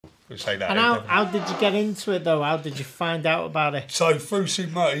We'll say that. And how did you get into it though? How did you find out about it? So through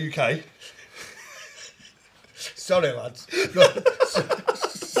Supermoto UK. Sorry, lads. Is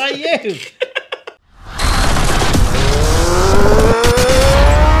that you?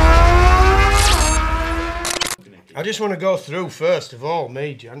 I just want to go through first of all,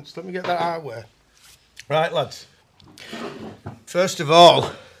 me, gents. Let me get that out of the way. Right, lads. First of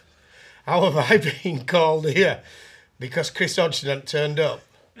all, how have I been called here? Because Chris Hodgson hadn't turned up.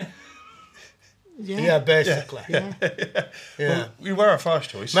 Yeah, basically. Yeah. Yeah. Well, you were our first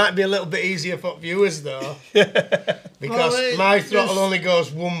choice. Might be a little bit easier for viewers though. Because my throttle only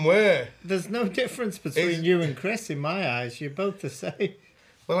goes one way. There's no difference between you and Chris in my eyes. You're both the same.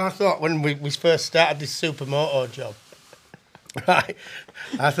 Well, I thought when we first started this Supermoto job, right,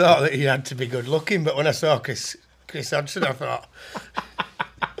 I thought that he had to be good looking, but when I saw Chris Hodgson, I thought,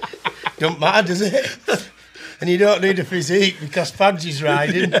 don't matter, does it? And you don't need a physique because Padgy's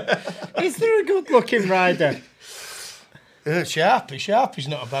riding. Is there a good looking rider? Sharpie's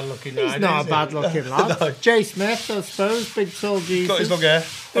not a bad looking rider. He's not a bad looking lad. No. Jay Smith, I suppose, big tall Jesus. Got his long hair.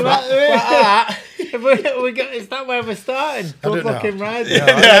 Is that where we're starting? don't Good looking know. rider.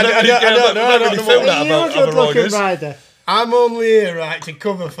 I don't know. really feel that Are you about a good other looking riders. rider? I'm only here, right, to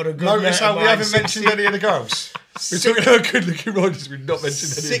cover for a good Notice mate how of we mine. haven't mentioned any of the girls. We're talking about good looking riders, we've not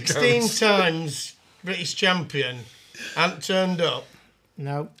mentioned any of the 16 girls. times British champion, hadn't turned up,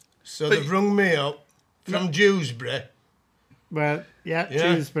 No. so they've rung me up from Dewsbury Well, yeah,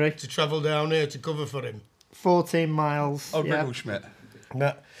 Dewsbury. to travel down here to cover for him. 14 miles. Oh, yeah. Wrigglesworth.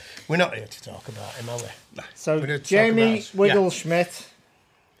 But we're not here to talk about him, are we? So We're gonna talk Jamie about us. Wigglesmith,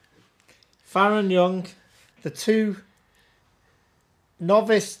 Farron Young, the two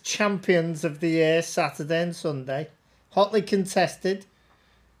novice champions of the year, Saturday and Sunday, hotly contested.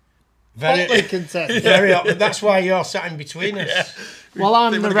 Hotly contested. Very hot, but that's why you're sat in between us. Well,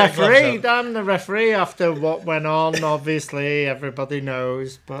 I'm They the wanna get gloves referee. out. I'm the referee after what went on. Obviously, everybody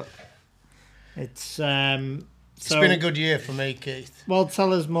knows, but it's It's been a good year for me, Keith. Well,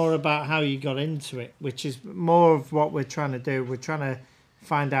 tell us more about how you got into it, which is more of what we're trying to do. We're trying to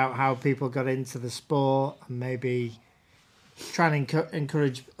find out how people got into the sport and maybe try and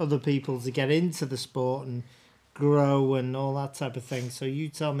encourage other people to get into the sport and grow and all that type of thing. So you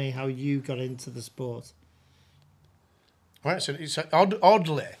tell me how you got into the sport. Right, so it's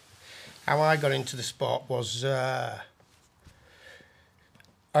oddly, how I got into the sport was I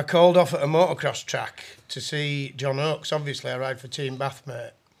called off at a motocross track to see John Oakes. Obviously, I ride for Team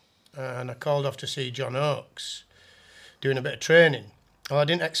Bathmate, and I called off to see John Oakes doing a bit of training. Well, I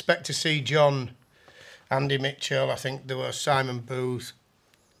didn't expect to see John, Andy Mitchell, I think there was Simon Booth,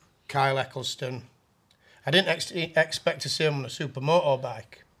 Kyle Eccleston. I didn't expect to see them on a Supermoto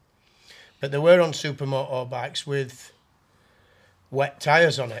bike, but they were on Supermoto bikes with wet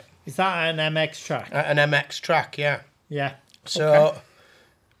tyres on it. Is that an MX track? An MX track, yeah. Yeah. So Okay.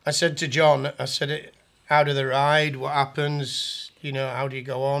 I said to John, how do they ride? What happens? You know, how do you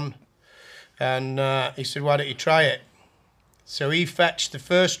go on? And he said, why don't you try it? So he fetched the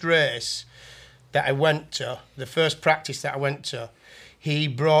first race that I went to, the first practice that I went to. He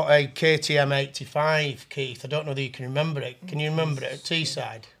brought a KTM 85, Keith. I don't know whether you can remember it. Can you remember it at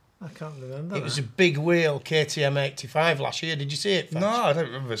Teesside? I can't remember. It was a big wheel KTM 85 last year. Did you see it, Fetch? No, I don't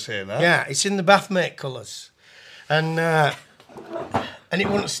remember seeing that. Yeah, it's in the Bathmate colours. And it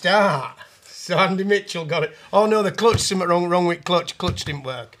wouldn't start. So Andy Mitchell got it. Oh no, the clutch, something wrong with clutch. Clutch didn't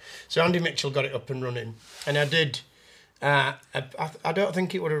work. So Andy Mitchell got it up and running. And I did, I don't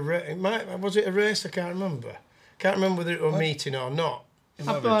think it would have, was it a race? I can't remember. Can't remember whether it was a meeting or not.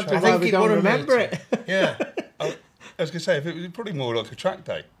 I I think think we it don't were a remember meeting. it. Yeah. I was going to say, if it was probably more like a track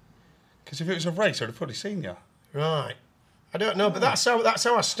day. Because if it was a race, I'd have probably seen you. Right. I don't know, but that's how I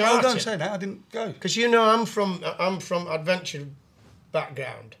Oh, started. don't say that, I didn't go. Because you know I'm from adventure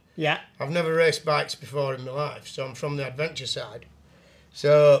background. Yeah. I've never raced bikes before in my life, so I'm from the adventure side.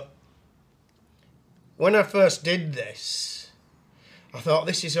 So when I first did this, I thought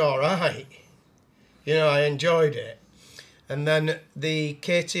this is all right. You know, I enjoyed it. And then the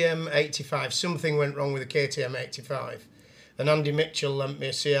KTM 85, something went wrong with the KTM 85, and Andy Mitchell lent me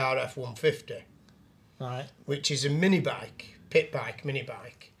a CRF 150. Right. Which is a mini bike, pit bike, mini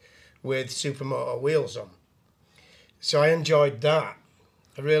bike, with Supermoto wheels on. So I enjoyed that.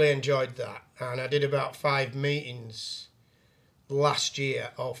 I really enjoyed that. And I did about 5 meetings last year,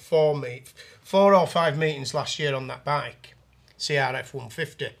 or 4 or 5 meetings last year on that bike, CRF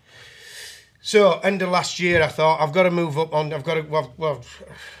 150. So end of last year, I thought I've got to move up on. I've got to.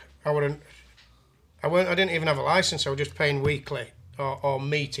 I didn't even have a license. I was just paying weekly or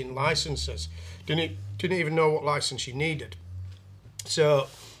meeting licenses. Didn't even know what license you needed. So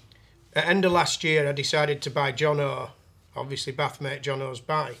at end of last year, I decided to buy John O, obviously Bathmate John O's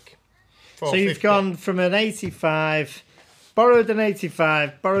bike. So you've 450. gone from an 85, borrowed an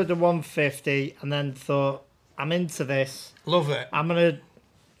 85, borrowed a 150, and then thought, I'm into this. Love it. I'm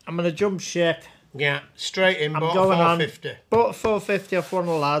gonna jump ship. Yeah, straight in, I'm bought a going 450. on. Bought a 450 off one of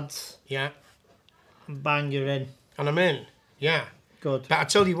the lads. Yeah, And bang, you're in. and I'm in. Yeah. Good. But I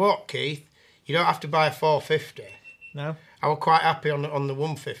tell you what, Keith, you don't have to buy a 450. No? I was quite happy on the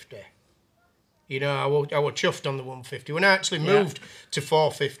 150. You know, I was chuffed on the 150. When I actually moved to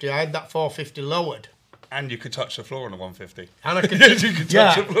 450, I had that 450 lowered. And you could touch the floor on a 150. And I could, You could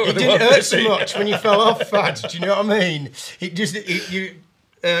touch the floor it on a didn't hurt so 150. much when you fell off, Fad. Do you know what I mean? It just, you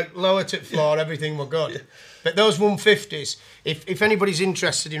lower to the floor, everything was good. But those 150s, if anybody's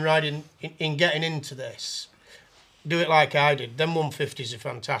interested in riding, in getting into this, do it like I did. Them 150s are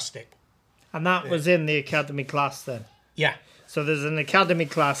fantastic. And that was in the academy class then. Yeah. So there's an academy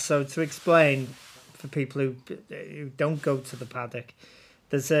class. So to explain for people who don't go to the paddock,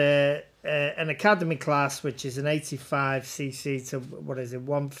 there's an academy class which is an 85cc to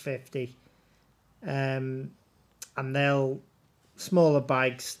 150, and they'll smaller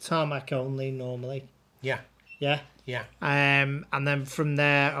bikes, tarmac only normally. Yeah. Yeah. Yeah. And then from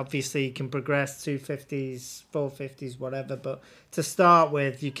there, obviously, you can progress 250s, 450s, whatever. But to start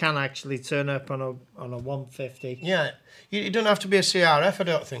with, you can actually turn up on a 150. Yeah. You don't have to be a CRF, I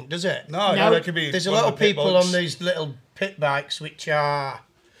don't think, does it? No, No. that could be. There's a one lot the of pit people bikes. on these little pit bikes which are,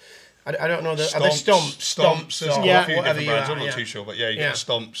 I don't know, are they stomps? Stomps. There's or Yeah. a few whatever different you brands. are, I'm not yeah. too sure, but yeah, you Yeah. got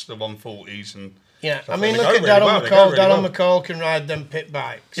stomps, the 140s, and Yeah, stuff I mean, like look that. at They go Darren really well, they go McCall. really Darren well. McCall can ride them pit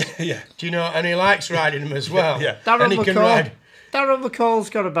bikes. yeah. Do you know? And he likes riding them as well. Yeah. And he can ride. Darren McCall's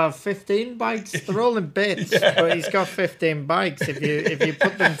got about 15 bikes. They're all in bits, but he's got 15 bikes. If you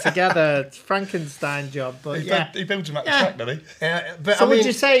put them together, it's Frankenstein job. But He builds them at the Yeah. track, doesn't he? But So I mean,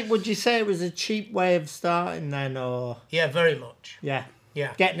 would you say it was a cheap way of starting then, or yeah, very much. yeah,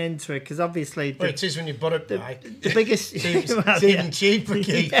 Yeah. getting into it? Because obviously Well, it is when you bought a bike. the biggest It's well, it's yeah. even cheaper,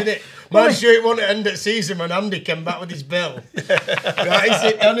 Keith, isn't it? Well, Mind you, it won't end at season when Andy came back with his bill.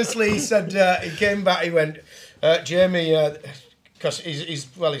 Right, honestly, he said, he came back, he went, Jamie, because he's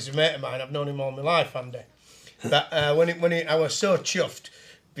a mate of mine, I've known him all my life, Andy. That I was so chuffed,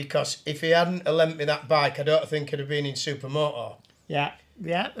 because if he hadn't lent me that bike, I don't think I'd have been in Supermoto. Yeah,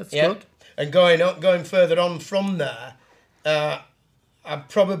 that's good. And going further on from there, I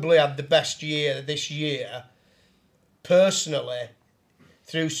probably had the best year this year, personally,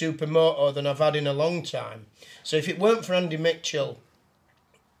 through Supermoto than I've had in a long time. So if it weren't for Andy Mitchell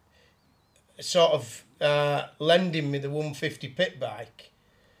sort of lending me the 150 pit bike,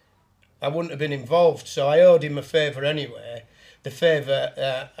 I wouldn't have been involved. So I owed him a favour anyway. The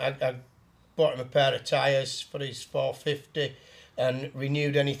favour, I bought him a pair of tyres for his 450 and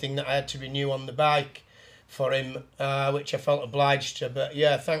renewed anything that I had to renew on the bike for him, which I felt obliged to. But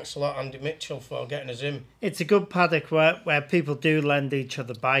yeah, thanks a lot, Andy Mitchell, for getting us in. It's a good paddock where people do lend each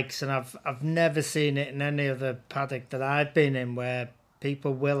other bikes, and I've never seen it in any other paddock that I've been in where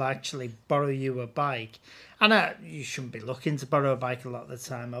people will actually borrow you a bike. And you shouldn't be looking to borrow a bike a lot of the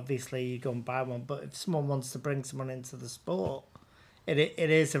time. Obviously, you go and buy one, but if someone wants to bring someone into the sport, it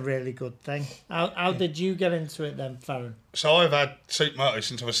is a really good thing. How did you get into it then, Farron? So I've had Supermoto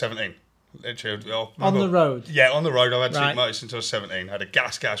since I was 17. Literally, On the road? Yeah, on the road. I've had Right. Supermoto since I was 17. Had a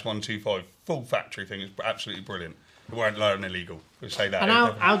gas 125, full factory thing. It's absolutely brilliant. It weren't learning illegal. We'll say that. And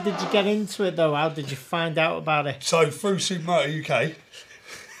how did you get into it though? How did you find out about it? So through Supermoto UK.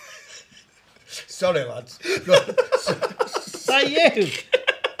 Sorry, lads. Is that you?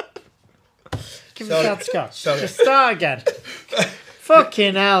 Give me Sorry. that, Scott. Sorry. Just start again.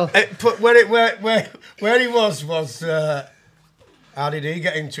 Fucking hell. But where he was how did he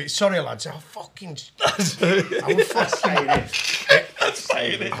get into it? Sorry, lads. I was fucking I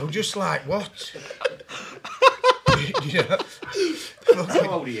was just like, what? You know, How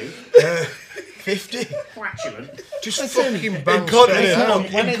old are you? 50. Flatulent. Just fucking bang Incontinent. straight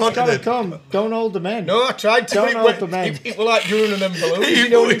out. When it's got to come, don't hold them in. No, I tried to. Don't hold them in. It was like during an balloons. You You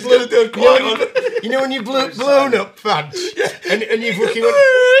know when you blew, quite you know when you blown up, fads, and you fucking went.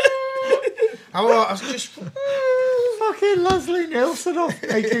 I was just. Fucking Leslie Nielsen off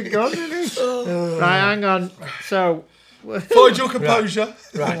making gun, isn't he? Right, hang on. So, Find your composure.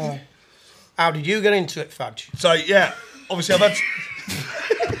 Right. How did you get into it, Fudge? So yeah, obviously I've had.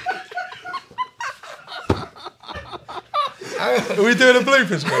 Are we doing a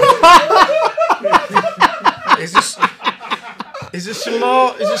bloopers? Is there some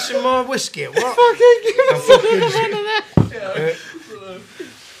more? Is there some more whiskey? What? fucking give us another minute.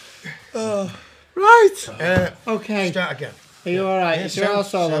 Right. Okay. Start again. Are you all right? Yeah, Is your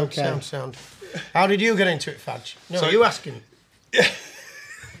house all okay? Sound. How did you get into it, Fadge? No, So- you asking.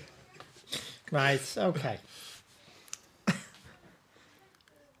 Right, okay.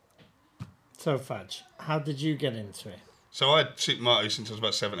 So, Fadge, how did you get into it? So I had Supermoto since I was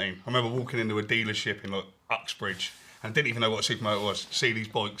about 17. I remember walking into a dealership in like Uxbridge and didn't even know what a Supermoto was. See these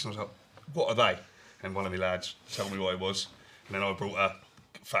bikes and I was like, what are they? And one of my lads told me what it was. And then I brought a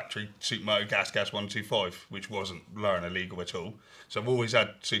factory Supermoto Gas 125, which wasn't learner legal at all. So I've always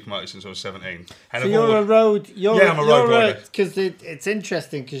had Supermoto since I was 17. And So you're a road... I'm a road rider. Because it's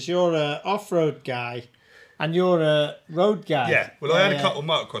interesting, because you're a off-road guy and you're a road guy. Yeah, well, I had a couple of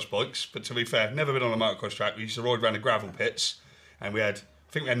motocross bikes, but to be fair, never been on a motocross track. We used to ride around the gravel pits, and I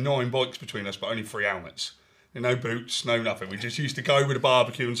think we had 9 bikes between us, but only 3 helmets. No boots, no nothing. We just used to go with a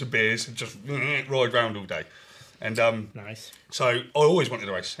barbecue and some beers and just ride round all day. And Nice. so I always wanted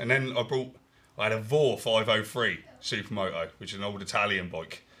to race. And then I had a Vor 503 Supermoto, which is an old Italian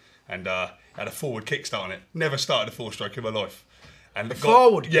bike, and had a forward kickstart on it. Never started a 4-stroke in my life. And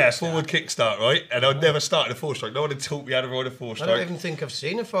forward kickstart, right? And I'd never started a 4-stroke. No one had taught me how to ride a I 4-stroke. don't even think I've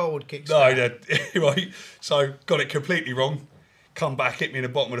seen a forward kick. No, right. So got it completely wrong. Come back, hit me in the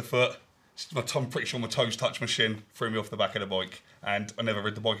bottom of the foot. I'm pretty sure my toes touched my shin, threw me off the back of the bike, and I never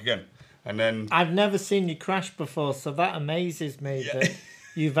rid the bike again. And then I've never seen you crash before, so that amazes me that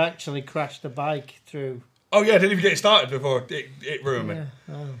you've actually crashed a bike through. oh yeah, I didn't even get it started before it ruined me. Yeah.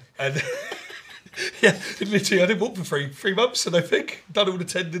 Oh. And yeah, literally, I didn't walk for three months, and I think done all the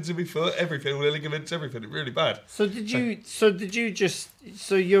tendons in my foot, everything, all the ligaments, everything. Really bad. So did you just?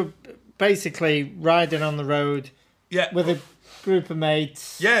 So you're basically riding on the road Yeah. with a group of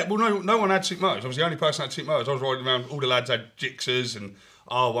mates. Yeah, well, no one had Supermotos. I was the only person that had Supermotos. I was riding around, all the lads had Gixxers and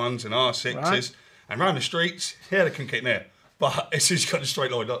R1s and R6s. Right. And around the streets, yeah, they couldn't get near. But as soon as you got the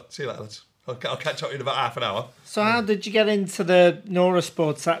straight line, see you later, lads. I'll catch up in about half an hour. So how did you get into the Nora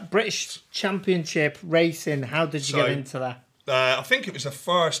Sports, that British Championship racing? How did you get into that? I think it was the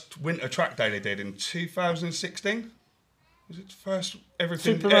first winter track day they did in 2016. Was it first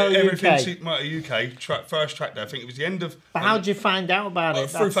everything Supermoto UK. Supermoto UK first track day? I think it was the end of. But how did you find out about it?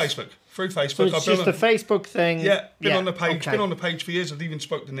 Through Facebook. Through Facebook. So it's I've been just a Facebook thing. Yeah, been on the page. okay. Been on the page for years. I've even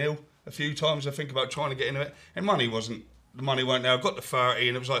spoke to Neil a few times. I think about trying to get into it, and the money weren't there. I got the 30,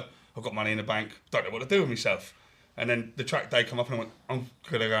 and it was like I've got money in the bank. Don't know what to do with myself. And then the track day come up, and I went, I'm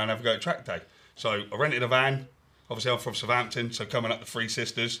gonna go and have a go at track day. So I rented a van. Obviously, I'm from Southampton, so coming up the Three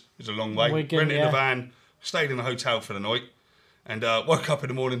Sisters is a long way. Wigan, Rented yeah. a van, stayed in a hotel for the night, and woke up in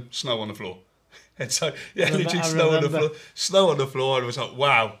the morning, snow on the floor. And so, yeah, literally snow on the floor, and I was like,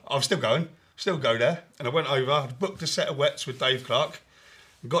 wow, I'm still going. Still go there. And I went over, I booked a set of wets with Dave Clark,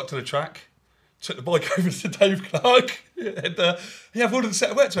 and got to the track, took the bike over to Dave Clark, and yeah, I've ordered a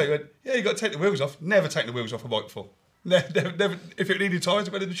set of wets, mate. He went, yeah, you got to take the wheels off. Never taken the wheels off a bike before. Never, if it needed tyres,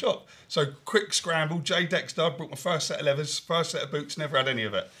 I went in the shop. So quick scramble, Jay Dexter, brought my first set of levers, first set of boots, never had any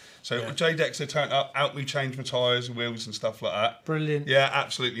of it. So Jay Dexter turned up, helped me change my tyres and wheels and stuff like that. Brilliant. Yeah,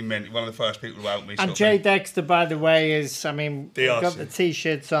 absolutely mint. One of the first people to help me. And Jay Dexter, by the way, is, I mean, we've DRC. got the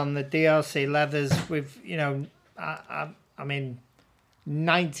T-shirts on, the DRC leathers. We've, you know, I mean,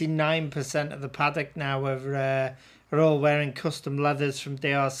 99% of the paddock now are all wearing custom leathers from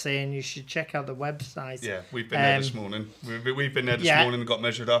DRC, and you should check out the website. Yeah, we've been there this morning. We've been there this morning and got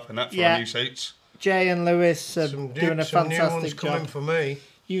measured up and that for our new seats. Jay and Lewis are doing a some new ones fantastic coming job. for me.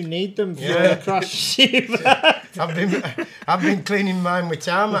 You need them for the cross I've been cleaning mine with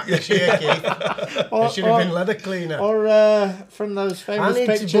tarmac this year, Keith. It should have been leather cleaner. Or from those famous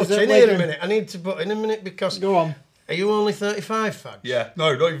pictures at Wigan. I need to butt in a minute because... Go on. Are you only 35, Fag? Yeah,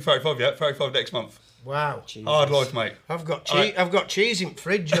 no, not even 35 yet. 35 next month. Wow. Jesus. Hard life, mate. I've got cheese in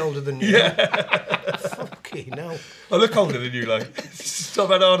fridge older than you. Fucking hell. I look older than you, like. Stop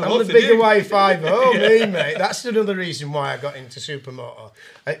that hard I'm the bigger Y50, me, mate. That's another reason why I got into Supermoto.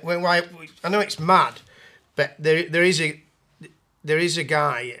 I know it's mad, but there is a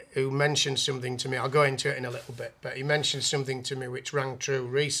guy who mentioned something to me. I'll go into it in a little bit, but he mentioned something to me which rang true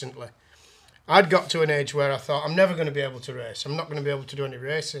recently. I'd got to an age where I thought, I'm never going to be able to race. I'm not going to be able to do any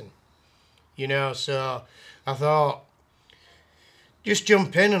racing. You know, so I thought, just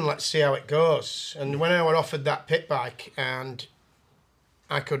jump in and let's see how it goes. And when I were offered that pit bike and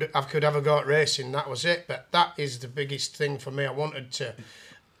I could have a go at racing, that was it. But that is the biggest thing for me. I wanted to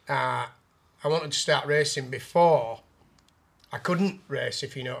start racing before I couldn't race,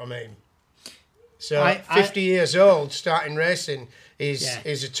 if you know what I mean. So 50 years old, starting racing is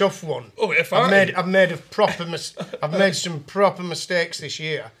a tough one. Oh, if I've made some proper mistakes this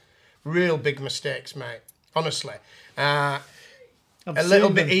year. Real big mistakes, mate. Honestly. A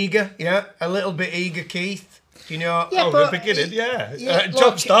little bit eager, Keith. You know, the beginning, jump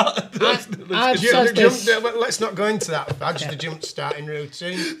look, start. Let's not go into that, Badge, the jump starting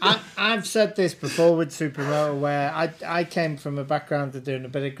routine. I've said this before with Supermoto, where I came from a background of doing a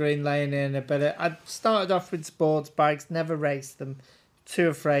bit of green laning, I started off with sports bikes, never raced them, too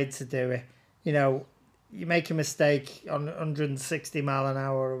afraid to do it. You know, you make a mistake on 160 mile an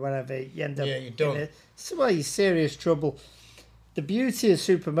hour or whatever, you end up you're done. You're serious trouble. The beauty of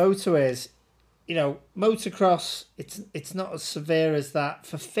Supermoto is, you know, motocross, it's not as severe as that.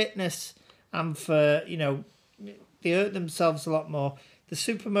 For fitness and for, you know, they hurt themselves a lot more. The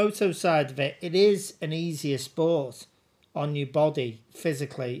Supermoto side of it, it is an easier sport on your body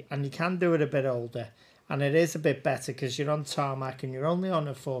physically, and you can do it a bit older. And it is a bit better because you're on tarmac and you're only on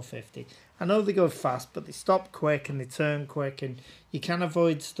a 450. I know they go fast, but they stop quick and they turn quick and you can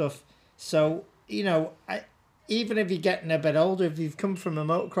avoid stuff. So, you know, even if you're getting a bit older, if you've come from a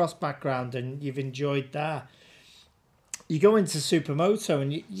motocross background and you've enjoyed that, you go into Supermoto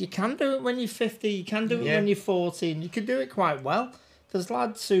and you can do it when you're 50, you can do it when you're 40, and you can do it quite well. There's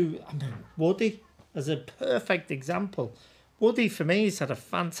lads who, Woody is a perfect example. Woody, for me, has had a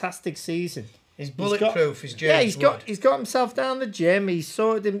fantastic season. He's bulletproof. He's James he's got himself down the gym. He's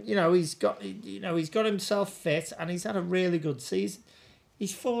sorted him. You know, he's got himself fit, and he's had a really good season.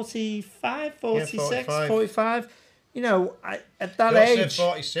 He's 45, 46, 45. You know, at that age,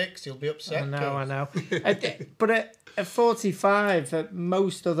 46. He'll be upset. I know. But at 45, at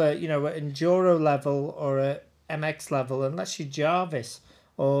most other, you know, at enduro level or at MX level, unless you're Jarvis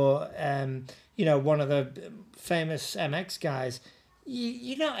or you know, one of the famous MX guys.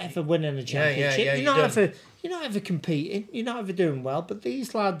 You're not ever winning a championship. You're not ever competing. You're not ever doing well. But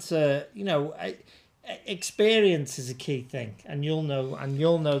these lads, you know, experience is a key thing, and you'll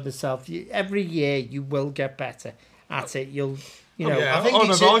know the self. Every year you will get better at it. You know. I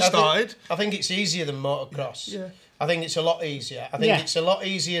think it's easier than motocross. Yeah. I think it's a lot easier. I think it's a lot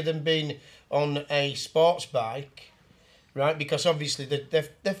easier than being on a sports bike, right? Because obviously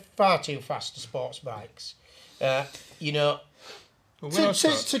they're far too fast for sports bikes. You know. To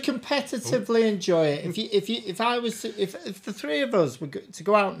competitively enjoy it, if the three of us were to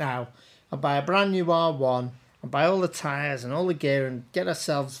go out now and buy a brand new R1 and buy all the tyres and all the gear and get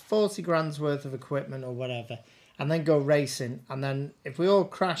ourselves 40 grand's worth of equipment or whatever, and then go racing, and then if we all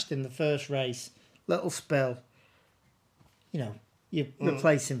crashed in the first race, little spill, you know, you're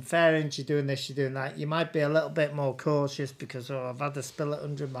replacing fairings, you're doing this, you're doing that, you might be a little bit more cautious because I've had a spill at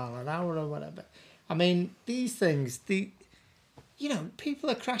 100 mile an hour or whatever. I mean, these things, you know, people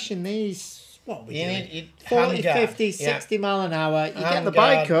are crashing these, what we doing? 40, 50, 60 mile an hour. You get the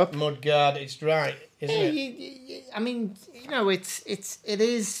bike up. Mudguard, it's right, isn't it? I mean, you know, I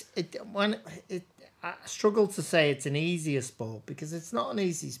struggle to say it's an easier sport because it's not an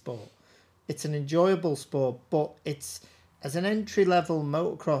easy sport. It's an enjoyable sport, but it's, as an entry-level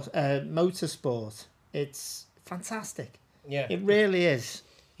motorsport, it's fantastic. Yeah. It really is.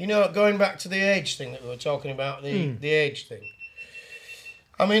 You know, going back to the age thing that we were talking about, the age thing.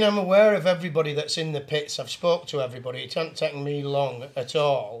 I mean, I'm aware of everybody that's in the pits. I've spoke to everybody. It hasn't taken me long at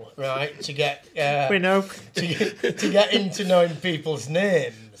all, right, to get we know to get into knowing people's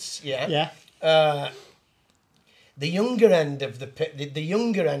names. Yeah. The younger end of the pit, the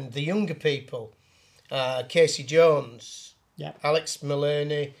younger people. Casey Jones. Yeah. Alex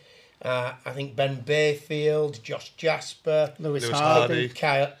Mullaney. I think Ben Bayfield, Josh Jasper, Lewis Hardy,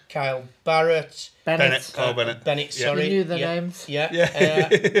 Kyle Barrett, Carl Bennett. Sorry, you knew the names.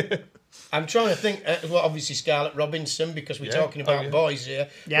 Yeah. I'm trying to think. Well, obviously Scarlett Robinson, because we're talking about boys here.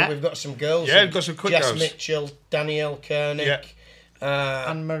 Yeah, but we've got some girls. Yeah, we've got some quick Jess girls. Mitchell, Danielle Koenig,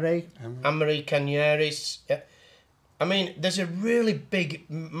 Anne-Marie Canieris. Yeah. I mean, there's a really big,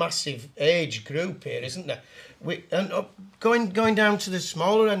 massive age group here, isn't there? Going down to the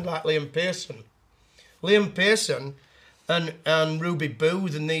smaller end, like Liam Pearson and Ruby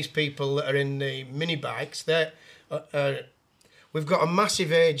Booth and these people that are in the mini bikes. We've got a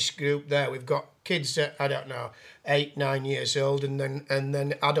massive age group there. We've got kids at, I don't know, 8, 9 years old, and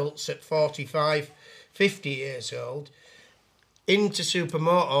then adults at 45, 50 years old. Into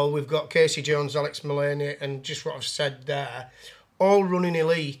Supermoto, we've got Casey Jones, Alex Mullaney, and just what I've said there, all running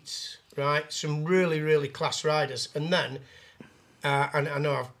elite, right? Some really, really class riders. And then, and I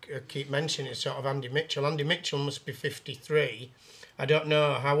know I keep mentioning sort of Andy Mitchell. Andy Mitchell must be 53. I don't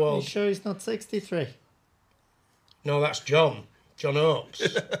know how old. Are you sure he's not 63? No, that's John Oakes.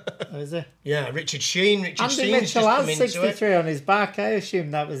 Oh, is it? Yeah, Richard Sheen. Andy Mitchell has 63 on his back. I assume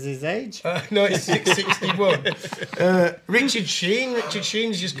that was his age. No, it's 661. Richard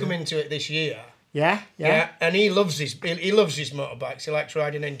Sheen's just come into it this year. Yeah. And he loves his motorbikes. He likes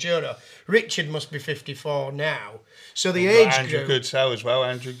riding enduro. Richard must be 54 now. So the age Andrew group. Goodsell as well.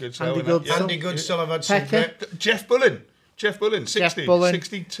 Andrew Goodsell. Andy Goodsell. Andy Goodsell, I've had some great. Jeff Bullen, 60, Bullen.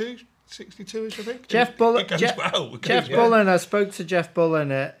 62-ish, I think. Jeff Bullen. It goes well. Jeff Bullen. I spoke to Jeff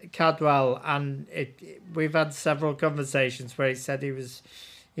Bullen at Cadwell, and we've had several conversations where he said he was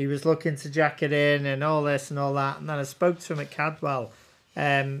looking to jack it in and all this and all that. And then I spoke to him at Cadwell,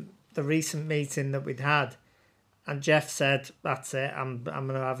 the recent meeting that we'd had, and Jeff said, "That's it. I'm going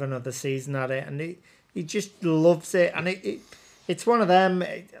to have another season at it," and he just loves it, and it's one of them.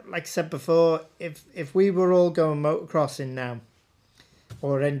 Like I said before, if we were all going motocrossing now,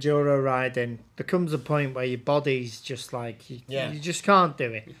 or enduro riding, there comes a point where your body's just like you just can't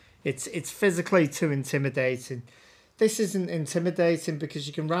do it. It's physically too intimidating. This isn't intimidating because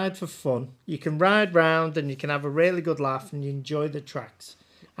you can ride for fun. You can ride round and you can have a really good laugh and you enjoy the tracks.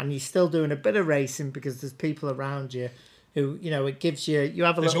 And you're still doing a bit of racing because there's people around you who, it gives you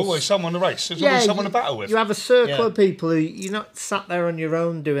have a There's little... always someone to race. There's always someone to battle with. You have a circle of people who, you're not sat there on your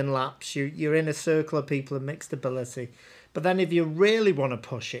own doing laps. You're in a circle of people of mixed ability. But then if you really want to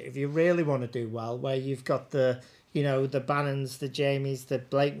push it, if you really want to do well, where you've got the Bannons, the Jamies, the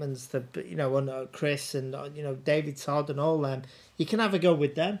Blakemans, and Chris and, David Todd and all them, you can have a go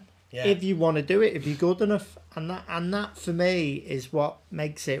with them. Yeah. If you want to do it, if you're good enough. And that for me is what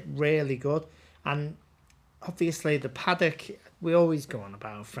makes it really good. And obviously the paddock, we always go on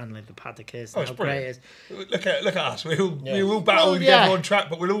about how friendly the paddock is. Oh, it's how brilliant. Great it is. Look at us. We all battle together on track,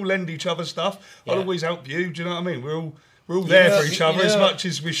 but we'll all lend each other stuff. I'll always help you. Do you know what I mean? We're all there for each other as much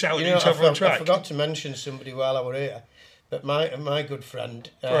as we shout at each other on track. I forgot to mention somebody while I were here, but my good friend,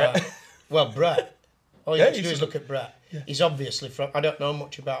 Brett. All you have to do is look at Brett. Yeah. He's obviously from. I don't know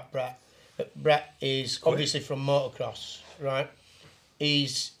much about Brett, but Brett is obviously from motocross, right?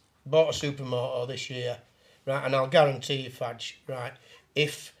 He's bought a Supermoto this year, right? And I'll guarantee you, Fadge, right?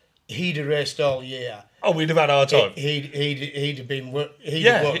 If he'd have raced all year, we'd have had our time. He'd have been. He'd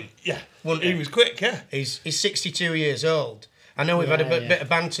have won. He was quick. Yeah, he's 62 years old. I know we've had a bit of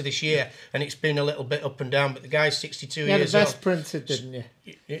banter this year, and it's been a little bit up and down. But the guy's 62 years old. Yeah, the vest printed, didn't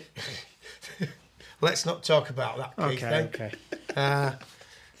you? Let's not talk about that, Keith. Okay.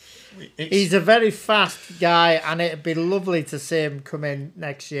 He's a very fast guy, and it'd be lovely to see him come in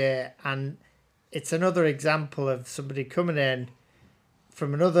next year. And it's another example of somebody coming in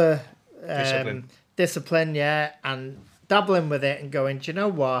from another discipline, and dabbling with it and going, do you know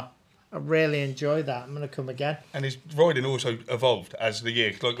what? I really enjoy that. I'm going to come again. And his riding also evolved as the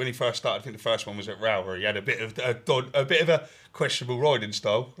year. Like when he first started, I think the first one was at Row, where he had a bit of a questionable riding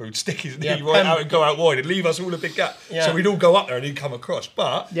style, where he'd stick his knee right out and go out wide and leave us all a big gap. Yeah. So we'd all go up there and he'd come across.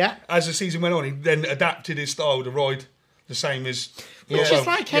 But as the season went on, he then adapted his style to ride the same as. Which is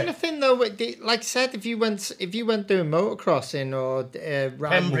like anything though. Like I said, if you went doing motocrossing or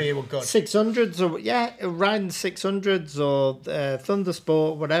riding 600s or riding 600s or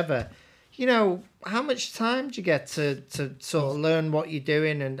Thundersport, whatever. How much time do you get to sort of learn what you're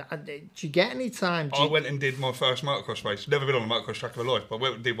doing, and do you get any time? I went and did my first motocross race. Never been on a motocross track in my life, but I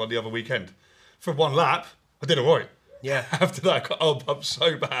went and did one the other weekend. For one lap, I did all right. Yeah. After that, I got up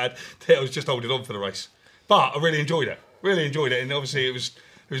so bad that I was just holding on for the race. But I really enjoyed it. And obviously it was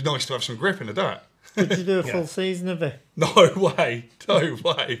nice to have some grip in the dirt. Did you do a full season of it? No way. No.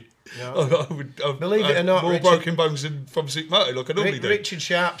 I believe it or not, more broken bones than from Supermoto like I normally do. Richard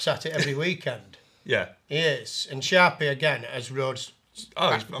Sharp's at it every weekend. Yeah. He is. And Sharpie, again, has rode he's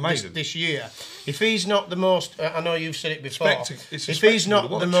amazing. This year. If he's not the most... I know you've said it before. If he's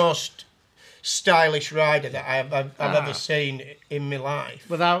not the most stylish rider that I've ever seen in my life.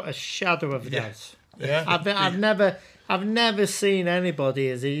 Without a shadow of a doubt. Yeah. I've never seen anybody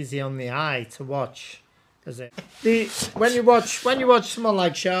as easy on the eye to watch as it. When you watch someone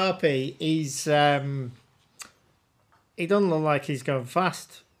like Sharpie, he doesn't look like he's going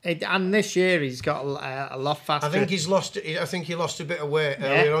fast. And this year he's got a lot faster. I think he lost a bit of weight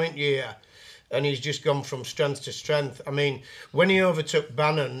earlier on in the year, and he's just gone from strength to strength. I mean, when he overtook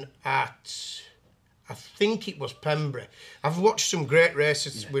Bannon at, I think it was Pembrey. I've watched some great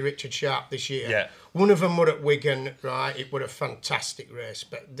races with Richard Sharp this year. Yeah. One of them were at Wigan, right? It was a fantastic race.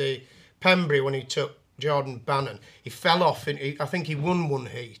 But the Pembrey, when he took Jordan Bannon, he fell off. I think he won one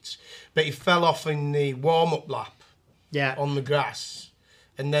heat, but he fell off in the warm-up lap on the grass.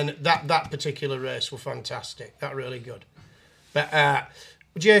 And then that particular race was fantastic. That really good. But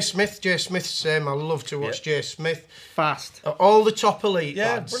Jay Smith's same. I love to watch Jay Smith. Fast. All the top elite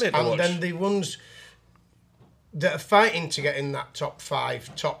lads. Brilliant and then the ones that are fighting to get in that top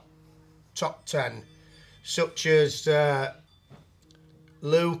 5, top 10, such as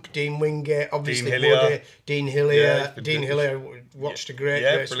Luke, Dean Wingate, obviously Dean Hillier. Woody, Dean Hillier. Yeah, it's been Dean good. Hillier watched a great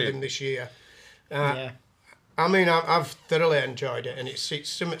race with brilliant. him this year. Yeah. I mean, I've thoroughly enjoyed it, and it's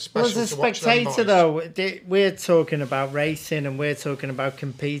something Well, special as a to watch them spectator, boys. though, we're talking about racing and we're talking about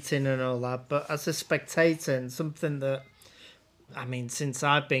competing and all that. But as a spectator, and something that, I mean, since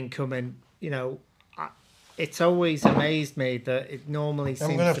I've been coming, it's always amazed me that it normally I'm seems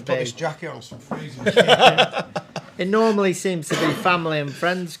going to have to to put be. this jacket on some freezing. It normally seems to be family and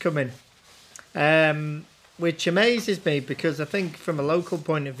friends coming, which amazes me because I think from a local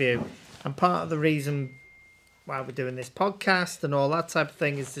point of view, and part of the reason why we're doing this podcast and all that type of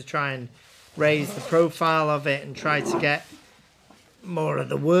thing is to try and raise the profile of it and try to get more of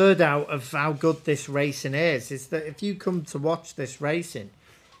the word out of how good this racing is that if you come to watch this racing,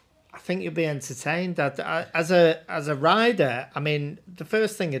 I think you'll be entertained. As a rider, I mean, the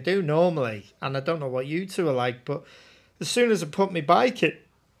first thing I do normally, and I don't know what you two are like, but as soon as I put my bike in,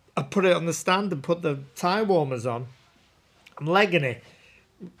 I put it on the stand and put the tyre warmers on. I'm legging it,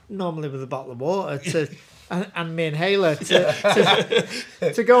 normally with a bottle of water and my inhaler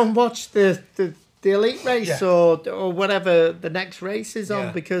to go and watch the elite race or whatever the next race is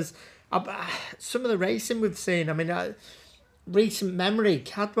on because some of the racing we've seen, I mean, recent memory,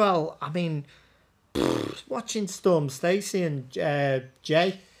 Cadwell, I mean, watching Storm Stacey and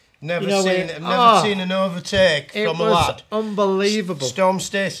Jay. Never seen an overtake from a lad. Unbelievable. Storm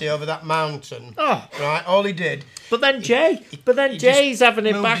Stacey over that mountain. Oh. Right, all he did. But then Jay's having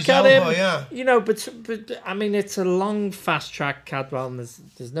it moved back his at elbow, him. yeah. But I mean, it's a long, fast track, Cadwell, and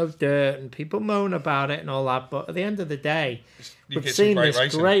there's no dirt, and people moan about it and all that. But at the end of the day, we've seen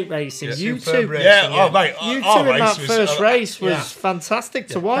this great racing. Yeah. You Superb two, racing, oh mate, you two our in that race first race was yeah. fantastic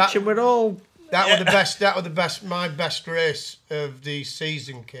to watch, and we're all. That was the best. That was the best. My best race of the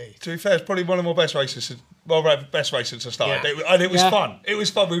season, Keith. To be fair, it's probably one of my best races. Best race since I started. Yeah. And it was fun. It was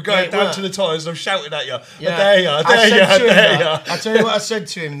fun. We were going down to the tyres and I'm shouting at you. Yeah. I dare you. I tell you what I said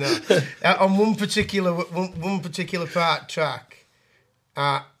to him though. On one particular part track,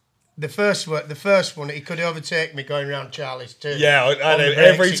 the first one, he could overtake me going round Charlie's too. Yeah,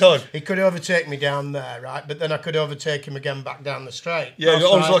 every time. He could overtake me down there, right? But then I could overtake him again back down the straight. Yeah, I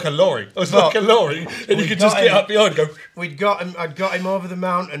was like a lorry. And you could just get up behind and go. I'd got him over the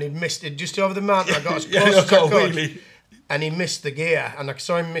mountain. He'd missed it just over the mountain. I got as close as I could. And he missed the gear, and I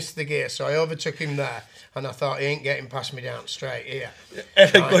saw him miss the gear, so I overtook him there. And I thought, he ain't getting past me down straight here.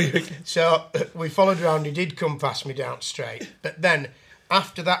 Right? So we followed around. He did come past me down straight, but then.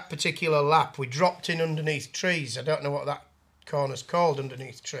 After that particular lap, we dropped in underneath trees. I don't know what that corner's called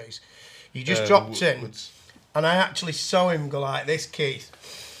underneath trees. You just dropped in, and I actually saw him go like this, Keith.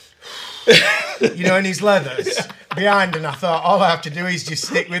 In his leathers behind, and I thought all I have to do is just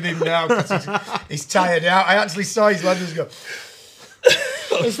stick with him now because he's tired out. I actually saw his leathers go.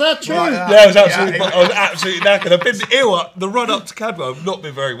 Is that true? Like that. Yeah, I was absolutely knackered. I've been ill. The run up to Cadwell, I've not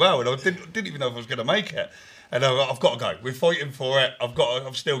been very well, and I didn't even know if I was going to make it. And I've got to go. We're fighting for it.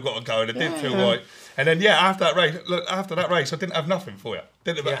 I've still got to go, and it didn't feel right. And then after that race, I didn't have nothing for you.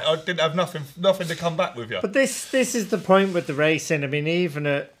 I didn't have nothing to come back with you. But this is the point with the racing. I mean, even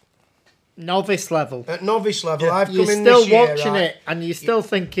at novice level, I've come in you're this still year, watching right? it, and you're still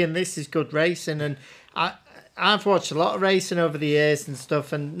thinking this is good racing. And I've watched a lot of racing over the years and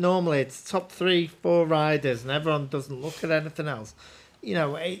stuff, and normally it's top 3-4 riders, and everyone doesn't look at anything else.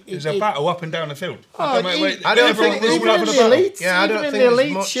 There's a battle up and down the field. I don't think even in the elites, Yeah, I don't even think in the there's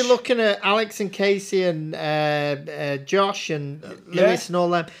elites, much. you're looking at Alex and Casey and Josh and Lewis and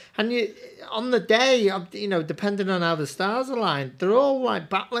all them, and you on the day, depending on how the stars align, they're all like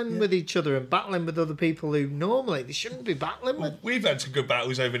battling with each other and battling with other people who normally they shouldn't be battling with. We've had some good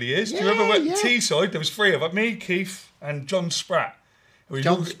battles over the years. Do you remember when Teesside? There was 3 of us, me, Keith, and John Spratt. We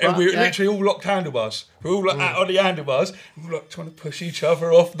were literally all locked handlebars. We were all like on the handlebars. We were like trying to push each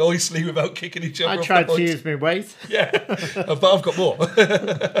other off nicely without kicking each other off. I tried to use my weight. Yeah, but I've got more.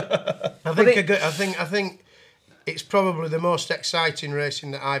 I think it's probably the most exciting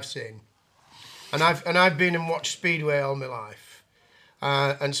racing that I've seen, and I've been and watched Speedway all my life,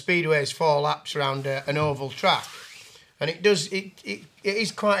 and Speedway is 4 laps around an oval track, and it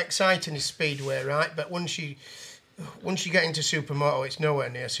is quite exciting as Speedway, right? But once you get into Supermoto, it's nowhere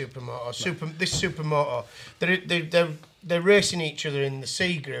near Supermoto. This Supermoto, they're racing each other in the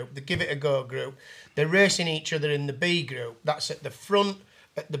C group, the Give It a Go group. They're racing each other in the B group. That's at the front,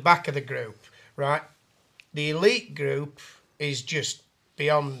 at the back of the group, right? The elite group is just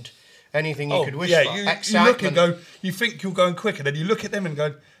beyond anything you could wish for. You look and go, you think you're going quicker, then you look at them and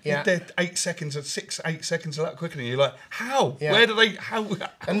go, they're 8 seconds or 8 seconds a lot quicker than you. You're like, how? Yeah. Where do they? How?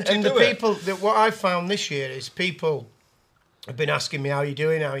 And the people, what I've found this year is people have been asking me how you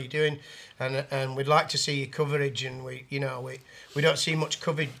doing, and we'd like to see your coverage, and we don't see much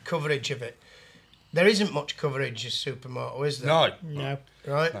coverage of it. There isn't much coverage of Supermoto, is there? No.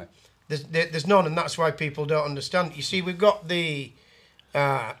 Right? No. There's none, and that's why people don't understand. You see, we've got the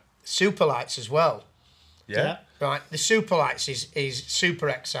super lights as well. Yeah. Right? The super lights is super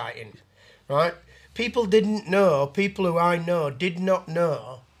exciting. Right? People who I know did not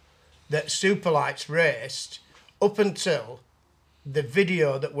know that super lights raced up until the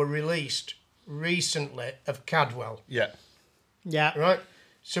video that were released recently of Cadwell. Yeah. Yeah. Right?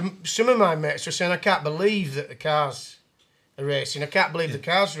 Some of my mates were saying, I can't believe that the cars are racing. I can't believe the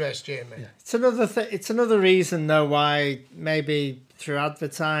cars race, Jamie. Yeah. It's another reason, though, why maybe through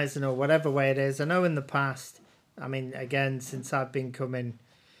advertising or whatever way it is. I know in the past, I mean, again, since I've been coming,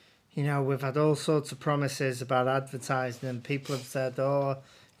 we've had all sorts of promises about advertising, and people have said,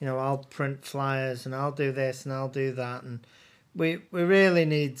 I'll print flyers and I'll do this and I'll do that. And we really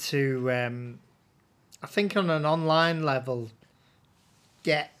need to, I think on an online level,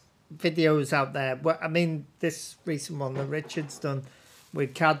 get videos out there. I mean, this recent one that Richard's done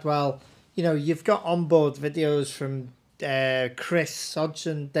with Cadwell, you've got onboard videos from Chris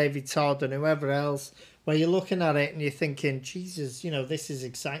Hodgson, David Todd, and whoever else, where you're looking at it and you're thinking, Jesus, this is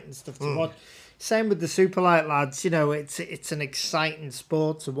exciting stuff to watch. Same with the Superlight lads, it's an exciting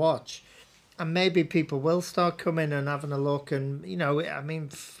sport to watch. And maybe people will start coming and having a look, and I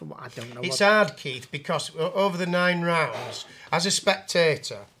don't know. It's hard, Keith, because over the 9 rounds, as a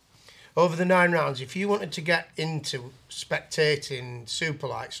spectator, over the 9 rounds, if you wanted to get into spectating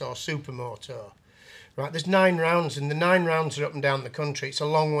Superlights or Supermoto, right, there's 9 rounds, and the 9 rounds are up and down the country. It's a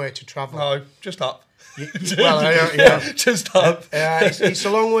long way to travel. No, just up. Just up. It's a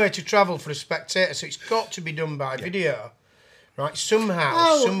long way to travel for a spectator, so it's got to be done by video. Right,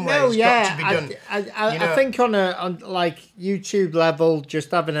 somehow, somewhere, it's got to be done. I think on like YouTube level,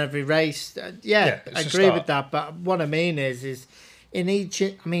 just having every race, I agree with that. But what I mean is in each.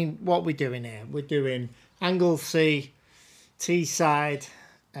 I mean, what we're doing here, we're doing Anglesey, Teesside,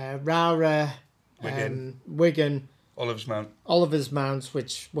 Rara, Wigan, Oliver's Mount,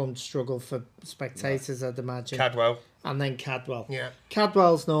 which won't struggle for spectators, I'd imagine. Cadwell. And then Cadwell. Yeah.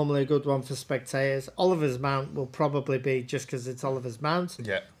 Cadwell's normally a good one for spectators. Oliver's Mount will probably be just because it's Oliver's Mount,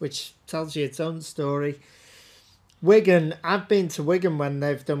 which tells you its own story. Wigan, I've been to Wigan when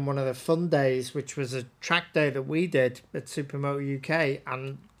they've done one of the fun days, which was a track day that we did at Supermoto UK,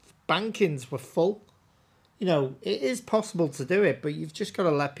 and bankings were full. It is possible to do it, but you've just got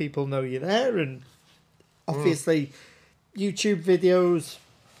to let people know you're there, and obviously YouTube videos,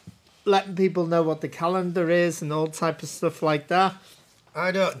 letting people know what the calendar is and all type of stuff like that.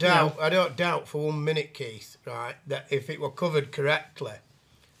 I don't doubt for 1 minute, Keith, right, that if it were covered correctly,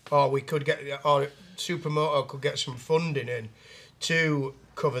 or Supermoto could get some funding in to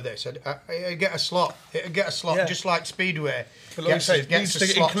cover this, it'd get a slot. Just like Speedway. But like I say, it needs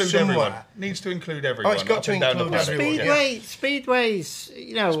to include everyone. Needs to include everyone. Oh, it's got to include everyone. Speedway's,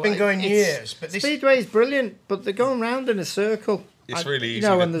 it's been going years. But Speedway's brilliant, but they're going round in a circle. It's really easy.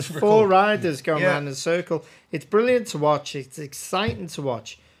 And there's 4 riders going around in a circle. It's brilliant to watch. It's exciting to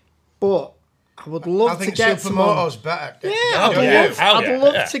watch. But I would love to get Supermoto's better. I'd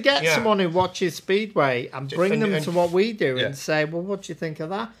love to get someone who watches Speedway and bring them to what we do and say, well, what do you think of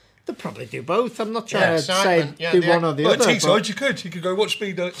that? They'll probably do both. I'm not trying to say do one or the other. At Teesside, you could go watch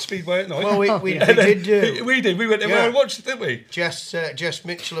Speedway at night. Well, we did do. We did. We went there and watched it, didn't we? Jess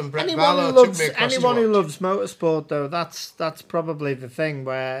Mitchell and Brett Barlow took me across. Anyone who loves motorsport, though, that's probably the thing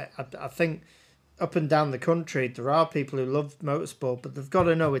where I think up and down the country there are people who love motorsport, but they've got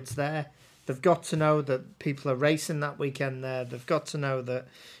to know it's there. They've got to know that people are racing that weekend there. They've got to know that,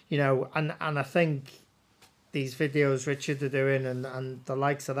 and I think these videos Richard are doing and the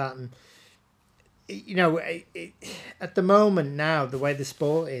likes of that, and at the moment now, the way the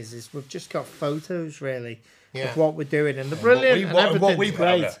sport is we've just got photos really of what we're doing, and the brilliant what we put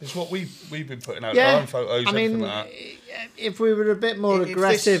out there. It's what we've been putting out, our own photos, everything like that. If we were a bit more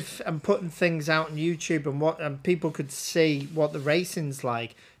aggressive and putting things out on YouTube and people could see what the racing's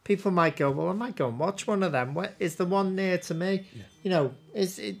like, people might go, well, I might go and watch one of them. Is the one near to me?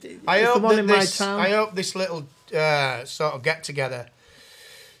 Is the one in my town? I hope this little sort of get-together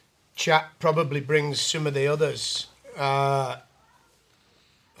chat probably brings some of the others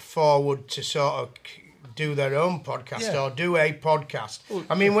forward to sort of do their own podcast or do a podcast.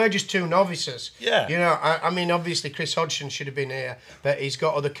 I mean, we're just 2 novices. Yeah. I mean, obviously Chris Hodgson should have been here, but he's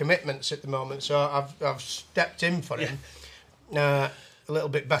got other commitments at the moment, so I've stepped in for him. A little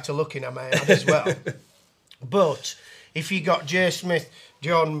bit better looking, I may add as well. But if you got Jay Smith,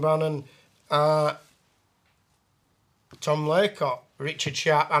 Jordan Brannan, Tom Laycock, Richard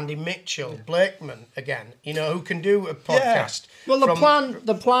Sharp, Andy Mitchell, Blakeman again. You know, who can do a podcast. Well,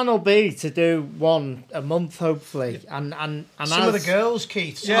 the plan will be to do one a month, hopefully, and some of the girls,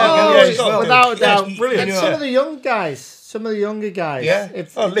 Keith. Without a doubt, brilliant. And some of the young guys, some of the younger guys. Yeah.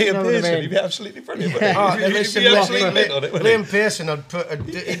 Liam you know Pearson, I mean. he'd be absolutely brilliant. Oh, He'd listen, be absolutely lit on it, wouldn't Liam Pearson he'd put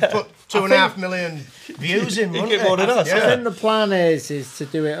 2.5 million views in, He'd wouldn't get more than us. I Yeah. think the plan is to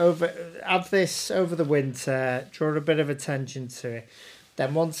do it have this over the winter, draw a bit of attention to it.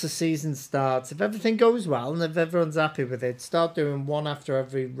 Then once the season starts, if everything goes well and if everyone's happy with it, start doing one after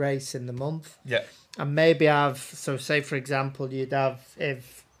every race in the month. Yeah. And maybe say for example, you'd have,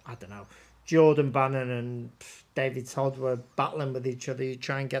 if, I don't know, Jordan Bannon and David Todd were battling with each other, you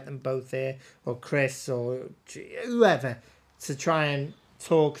try and get them both here, or Chris, or whoever, to try and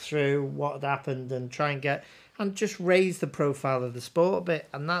talk through what had happened and try and just raise the profile of the sport a bit.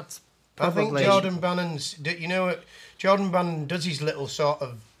 And that's probably... I think Jordan Bannon's... You know what? Jordan Bannon does his little sort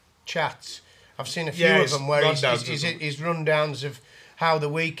of chats. I've seen a few of them where his rundowns of how the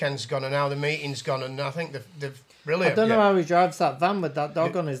weekend's gone and how the meeting's gone, and I think they're brilliant. I don't know how he drives that van with that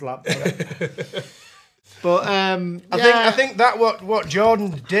dog on his lap. But I think that what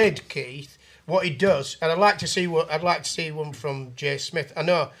Jordan did, Keith, what he does, and I'd like to see one from Jay Smith. I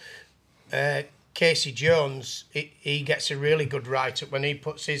know Casey Jones, he gets a really good write up when he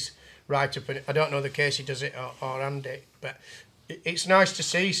puts his write up. I don't know that Casey does it or Andy, but it's nice to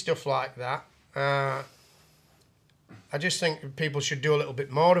see stuff like that. I just think people should do a little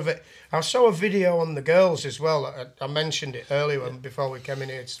bit more of it. I saw a video on the girls as well. I mentioned it earlier before we came in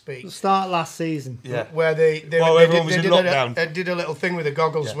here to speak. Start last season. Yeah. Where they did a little thing with the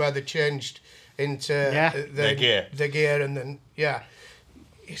goggles where they changed into their gear. The gear, and then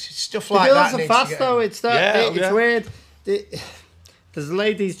it's stuff The like girls that. are fast though. It's weird. There's a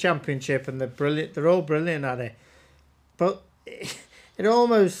ladies' championship and they're brilliant. They're all brilliant at it, but it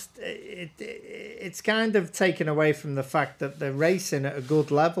almost it's kind of taken away from the fact that they're racing at a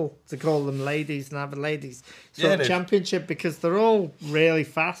good level to call them ladies and have a ladies championship, because they're all really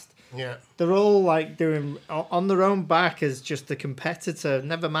fast. Yeah, they're all like doing on their own back as just a competitor.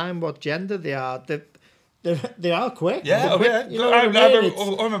 Never mind what gender they are. They are quick. Yeah, quick, You know I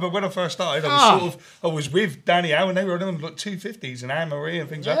remember when I first started, I was with Danny Howe and they were on like 250s and Anne Marie and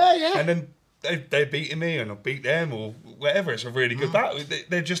things like that. Yeah. And then they're beating me and I beat them or whatever. It's a really good battle.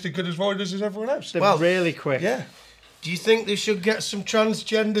 They're just as good as riders as everyone else. They're really quick. Yeah. Do you think they should get some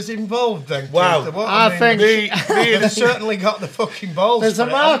transgenders involved then? Wow. I think they've certainly got the fucking balls. There's a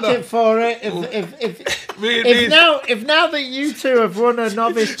market for it. If now that you two have won a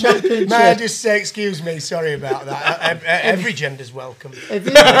novice championship, may I just say, excuse me, sorry about that. Every gender's welcome.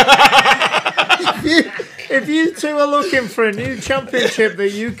 If you two are looking for a new championship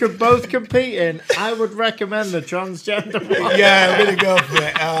that you could both compete in, I would recommend the transgender one. Yeah, I'm going to go for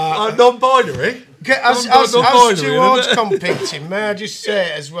it. Non-binary? As towards competing, may I just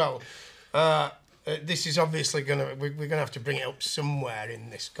say as well, this is obviously we're going to have to bring it up somewhere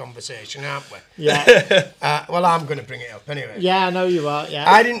in this conversation, aren't we? Yeah. Well, I'm going to bring it up anyway. Yeah, I know you are, yeah.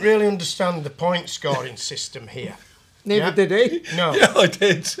 I didn't really understand the point scoring system here. Neither did he. No. Yeah, I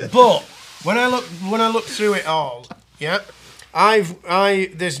did. But when I look through it all,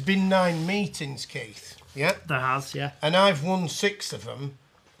 there's been 9 meetings, Keith. Yeah. There has, yeah. And I've won 6 of them,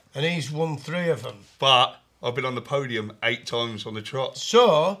 and he's won 3 of them. But I've been on the podium 8 times on the trot.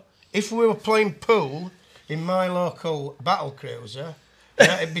 So if we were playing pool in my local battle cruiser,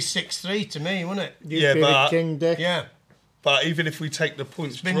 it'd be 6-3 to me, wouldn't it? You'd be the king, Dick. Yeah. But even if we take the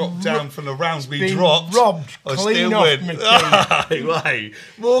points dropped down from the rounds we dropped, robbed I clean still off win. me.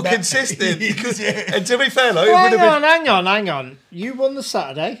 More consistent. And to be fair, though, hang on. You won the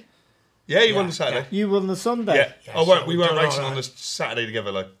Saturday. Yeah, you won the Saturday. You won the Sunday. Yeah. Yeah, we weren't racing on the Saturday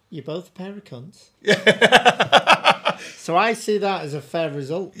together, though. You're both a pair of cunts. Yeah. So I see that as a fair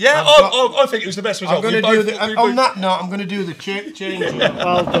result. Yeah, I think it was the best result. On that note, I'm going to do the change.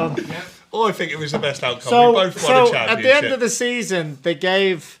 Well done. Yeah. I think it was the best outcome. So, we both won a championship. At the end of the season, they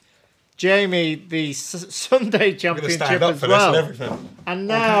gave Jamie the Sunday championship as well. And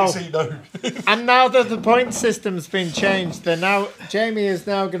now, and now that the point system's been changed, Jamie is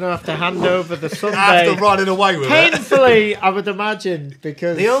now going to have to hand over the Sunday. After running away with it. Painfully, I would imagine,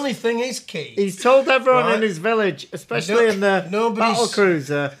 because the only thing is, Keith, he's told everyone in his village, especially in the battle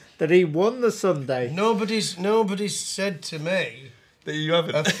cruiser, that he won the Sunday. Nobody's said to me that you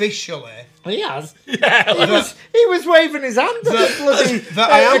haven't officially. He has. Yeah, he was waving his hand at the bloody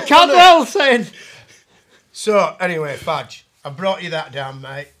Cadwell saying. So anyway, Fudge, I brought you that down,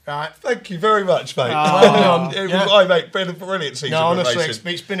 mate. Right. Thank you very much, mate. Well done. It was, mate, been a brilliant season. No, honestly,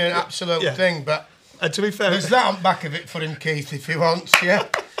 it's been an absolute thing. But And to be fair, there's that on back of it for him, Keith, if he wants, yeah.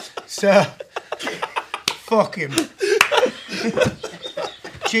 So, fuck him.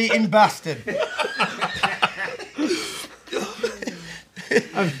 Cheating bastard.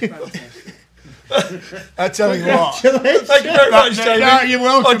 I tell you what. Thank you very much, Jamie. No, you're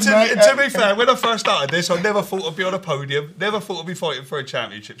welcome, mate. To be fair, when I first started this, I never thought I'd be on a podium. Never thought I'd be fighting for a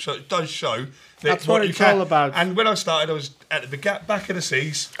championship. So it does show that's what it's all about. And when I started, I was at the back of the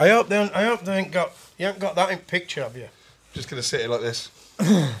seas. I hope they ain't got that in picture of you. Just gonna sit here like this.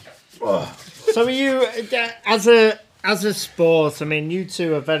 So are you, as a sport? I mean, you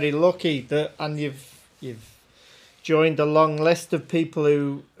two are very lucky and you've joined a long list of people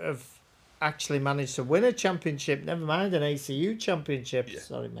who have actually managed to win a championship. Never mind an ACU championship. Yeah.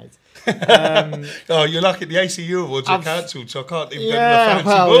 Sorry, mate. Oh, you're lucky. The ACU awards are cancelled, so I can't even go to the fancy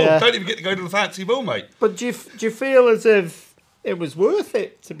ball. Yeah. Don't even get to go to the fancy ball, mate. But do you feel as if it was worth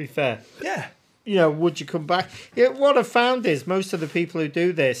it? To be fair, yeah. You know, would you come back? Yeah. What I've found is most of the people who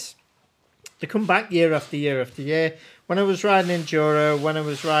do this, they come back year after year after year. When I was riding enduro, when I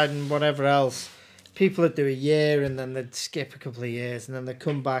was riding whatever else, people would do a year and then they'd skip a couple of years and then they'd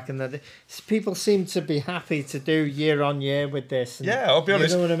come back and then people seem to be happy to do year on year with this. And, yeah, I'll be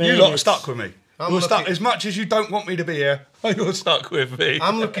honest. You know what I mean? You lot are stuck with me. You're stuck. As much as you don't want me to be here, you're stuck with me.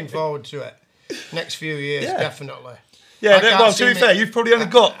 I'm looking forward to it. Next few years, definitely. Yeah, well, to be fair, you've probably only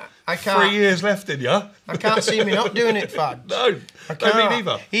got 3 years left in you. I can't see me not doing it, Fad. No, I can't. Me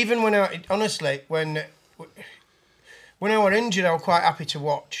neither. Even when when I were injured, I was quite happy to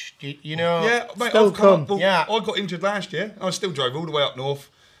watch. You know. Yeah, mate. I got injured last year. I still drove all the way up north,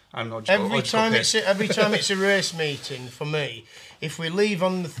 and every time it's a race meeting for me. If we leave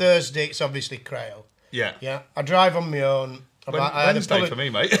on the Thursday, it's obviously Crail. Yeah. Yeah. I drive on my own. Wednesday for me,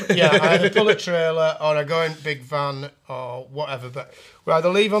 mate. Yeah, I either pull a trailer or I go in big van or whatever. But we either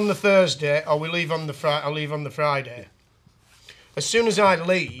leave on the Thursday or we leave on the Friday. As soon as I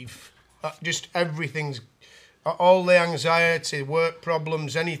leave, just everything's. All the anxiety, work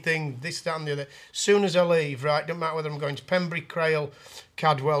problems, anything, this, that and the other. As soon as I leave, right, don't matter whether I'm going to Pembrey, Crail,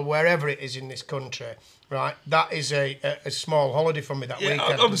 Cadwell, wherever it is in this country, right, that is a small holiday for me that weekend.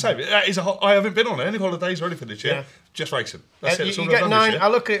 I'm the same. That is I haven't been on any holidays or anything this year. Yeah. Just racing. That's it. You get 9, I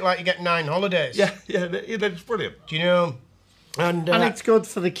look at it like you get 9 holidays. Yeah, that's brilliant. Do you know? And it's good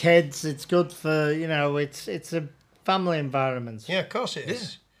for the kids. It's good for, it's a family environment. Yeah, of course it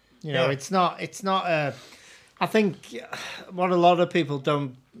is. Yeah. It's not a... I think what a lot of people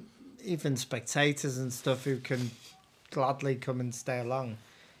don't, even spectators and stuff who can gladly come and stay along,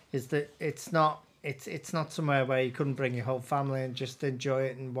 is that it's not somewhere where you couldn't bring your whole family and just enjoy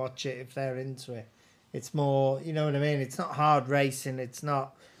it and watch it if they're into it. It's more, you know what I mean? It's not hard racing. It's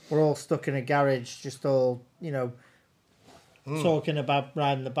not, we're all stuck in a garage, just all, talking about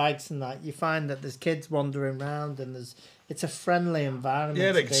riding the bikes and that. You find that there's kids wandering around and it's a friendly environment.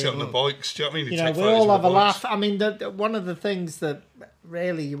 Yeah, they can sit on the bikes. Do you know what I mean? We all have a laugh. I mean, one of the things that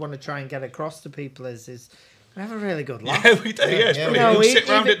really you want to try and get across to people is we have a really good laugh. Yeah, we do. Yeah, it's brilliant. We'll sit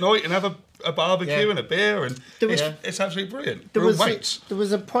around at night and have a barbecue and a beer, and it's absolutely brilliant. We're all mates. There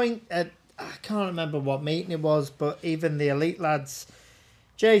was a point I can't remember what meeting it was, but even the elite lads,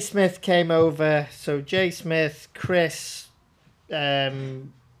 Jay Smith came over. So Jay Smith, Chris,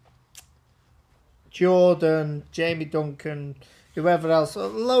 Jordan, Jamie Duncan, whoever else, a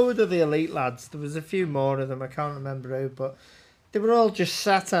load of the elite lads. There was a few more of them, I can't remember who, but they were all just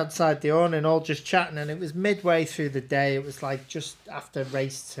sat outside the awning, all just chatting, and it was midway through the day. It was like just after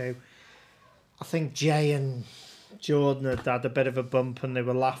race 2. I think Jay and Jordan had a bit of a bump and they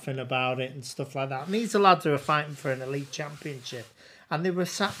were laughing about it and stuff like that. And these are lads who are fighting for an elite championship. And they were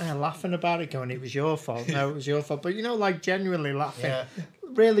sat there laughing about it, going, it was your fault. No, it was your fault. But, like, genuinely laughing. Yeah.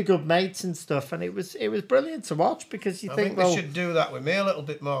 Really good mates and stuff. And it was brilliant to watch because I think they should do that with me a little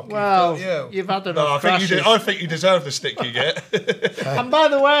bit more. Well, you've had enough crashes. I think you deserve the stick you get. And by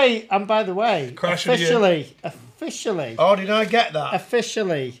the way, Crash officially. Oh, did I get that?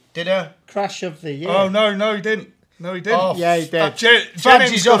 Officially. Did I? Crash of the year. Oh, no, he didn't. No, he didn't. Oh, yeah, he did.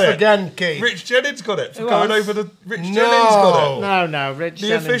 Jennings got it again, Keith. Rich Jennings got it for going over the. Jennings got it. No, Rich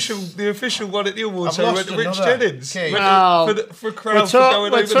Jennings. The official one at the awards show went to Rich Jennings for crowd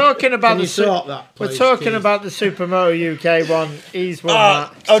we're talking about We're talking about the Supermoto UK one. He's won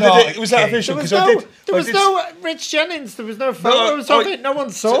that. Oh, was that official? There was no Rich Jennings. There was no photos of it. No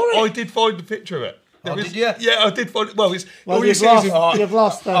one saw it. I did find the picture of it. Did you? Yeah, I did find it. Well, you've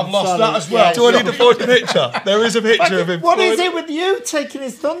lost that. I've lost that as well. Do I need to find the picture? There is a picture of him. What is it with you taking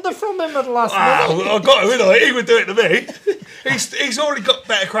his thunder from him at the last minute? I got him, didn't I? He would do it to me. He's already got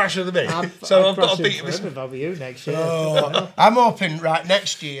better crasher than me. I've got to beat him. If I were you next year. I'm hoping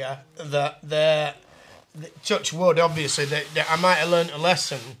next year that touch wood, obviously, that I might have learnt a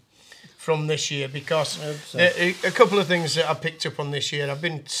lesson from this year, because a couple of things that I picked up on this year. I've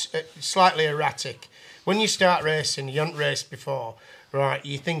been slightly erratic. When you start racing, you haven't raced before, right?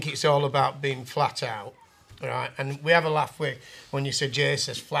 You think it's all about being flat out, right? And we have a laugh when you say Jay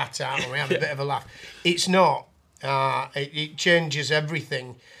says flat out, and we have a bit of a laugh. It's not. It changes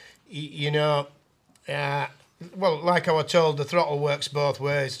everything. Well, like I was told, the throttle works both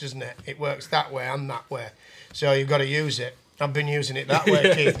ways, doesn't it? It works that way and that way. So you've got to use it. I've been using it that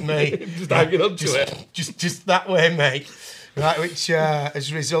way, Keith, mate. Just hanging on to it. Just that way, mate. Right, which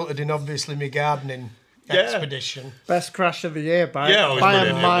has resulted in, obviously, my gardening expedition. Best crash of the year by It was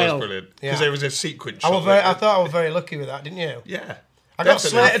a mile. brilliant. Because there was a sequence. I thought I was very lucky with that, didn't you? Yeah. I got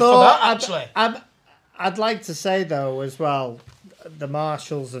slated for that, actually. I'd like to say, though, as well, the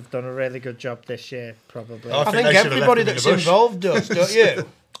marshals have done a really good job this year, probably. I think everybody that's involved does, don't you?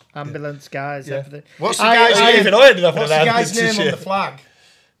 Ambulance guys, everything. What's the guy's name on the flag?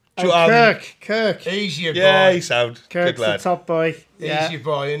 Kirk. He's your boy. Yeah, he sound. Kirk's Good lad. the top boy. He's your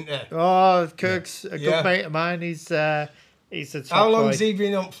boy, isn't he? Oh, Kirk's a good mate of mine. He's the top boy. How long's he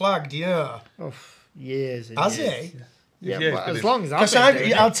been on flag, do you know? Oh, years. And Has years. he? Yeah, Yeah, well, but as long as I've been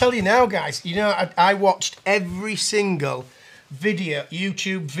doing I'll tell you now, guys. You know, I watched every single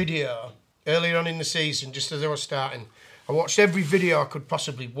YouTube video, earlier on in the season, just as I was starting. I watched every video I could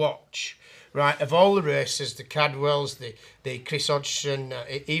possibly watch, right, of all the races, the Cadwells, the Chris Hodgson,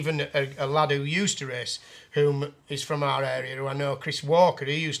 even a lad who used to race, whom is from our area, who I know, Chris Walker,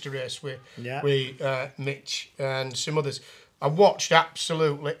 he used to race with Mitch and some others. I watched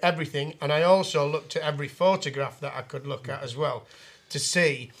absolutely everything, and I also looked at every photograph that I could look at as well to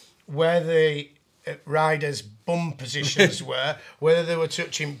see where the riders' bum positions were, whether they were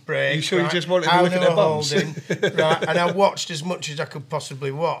touching brakes. You sure you just wanted to look at their bums? Right, and I watched as much as I could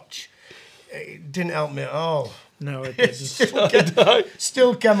possibly watch. It didn't help me at all. No, it didn't.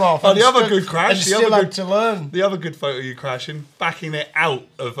 Still came off. Oh, the other good crash. And still had to learn. The other good photo of you crashing, backing it out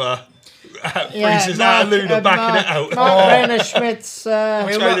of Freeze's out of Luna, backing it out. Mark Rayner Schmidt's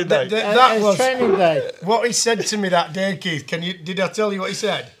Training day. That was training day. what he said to me that day, Keith. Did I tell you what he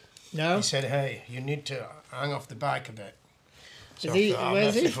said? No. He said, "Hey, you need to hang off the bike a bit." So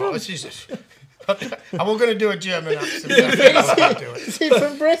Where's he from? I was going to do a German accent. Is he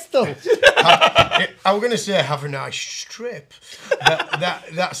from Bristol? I was going to say, have a nice strip.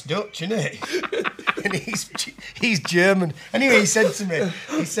 That's Dutch, isn't it? And he's German. Anyway, he said to me,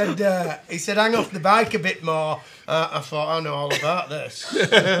 he said, hang off the bike a bit more. I thought, I know all about this.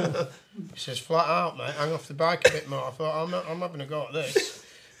 He says, flat out, mate, hang off the bike a bit more. I thought, I'm having a go at this.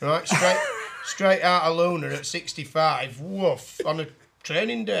 Right, straight out of Luna at 65, woof, on a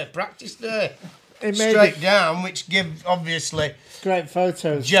training day, practice day. Straight down, which give, obviously, great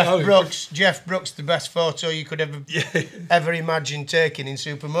photos. Jeff Brooks, the best photo you could ever imagine taking in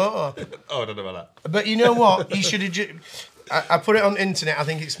Supermoto. Oh, I don't know about that. But you know what? He should have. I put it on the internet. I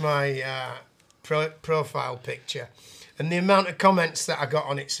think it's my profile picture, and the amount of comments that I got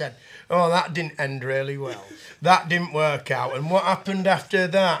on it said, "Oh, that didn't end really well. That didn't work out. And what happened after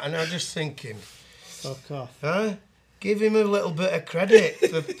that?" And I was just thinking, fuck off. Huh? Give him a little bit of credit,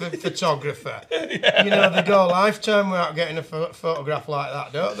 the photographer. Yeah. You know, they go a lifetime without getting a photograph like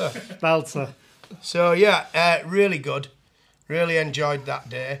that, don't they? Belter. So, yeah, really good. Really enjoyed that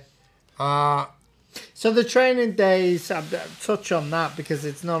day. So the training days, I'll touch on that because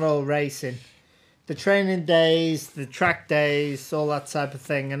it's not all racing. The training days, the track days, all that type of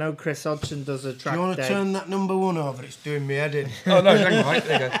thing. I know Chris Hodgson does a track day. Do you want to turn that number one over? It's doing me head in. Oh, no, hang on, mate.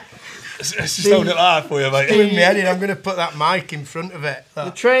 There you go. Let's just hold it live for you, mate. It's doing me head in. I'm going to put that mic in front of it. The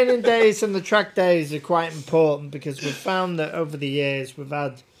training days and the track days are quite important because we've found that over the years we've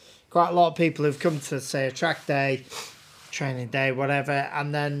had quite a lot of people who've come to, say, a track day, training day, whatever,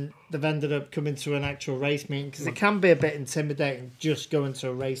 and then they've ended up coming to an actual race meeting because it can be a bit intimidating just going to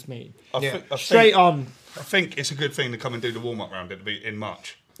a race meeting. Straight on. I think it's a good thing to come and do the warm-up round in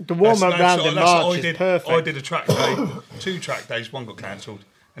March. The warm-up round in March is perfect. I did a track day, 2 track days, one got cancelled,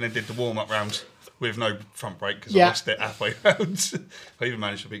 and then did the warm-up round with no front brake because I lost it halfway round. I even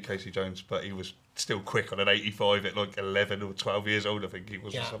managed to beat Casey Jones, but he was still quick on an 85 at like 11 or 12 years old, I think he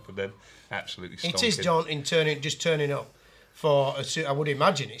was or something then. Absolutely stonking. It is daunting turning up. I would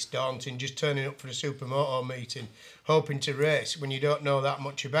imagine it's daunting just turning up for a Supermoto meeting, hoping to race when you don't know that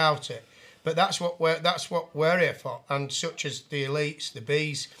much about it. But that's what we're here for, and such as the elites, the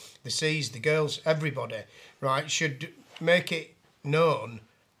Bs, the Cs, the girls, everybody, right, should make it known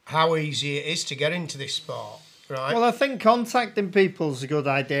how easy it is to get into this sport, right? Well, I think contacting people is a good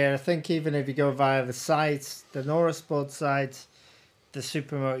idea. I think even if you go via the sites, the Nora Sport sites, the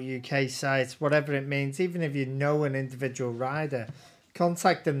Supermoto UK site, whatever it means, even if you know an individual rider,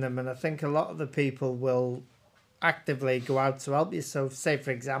 contacting them, and I think a lot of the people will actively go out to help you. So, say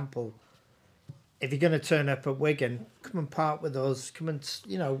for example, if you're going to turn up at Wigan, come and park with us. Come and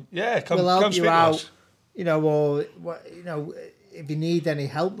come we'll help speak you to out. us. Or if you need any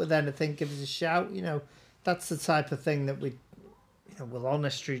help with anything, give us a shout. That's the type of thing that we, will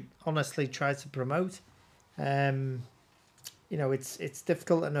honestly try to promote. It's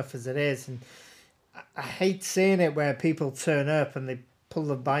difficult enough as it is, and I hate seeing it where people turn up and they pull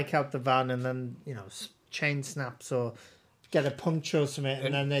the bike out the van and then chain snaps or get a puncture or something,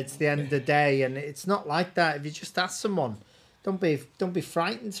 and then it's the end of the day. And it's not like that. If you just ask someone, don't be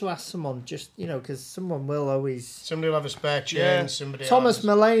frightened to ask someone. Just because someone will always. Somebody will have a spare chain. Somebody. Thomas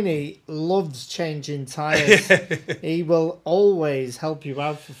Mulaney loves changing tyres. He will always help you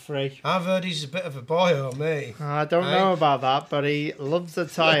out for free. I've heard he's a bit of a boy, me. I don't know about that, but he loves a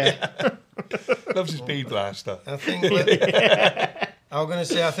tyre. Loves his speed blaster. I think. I was going to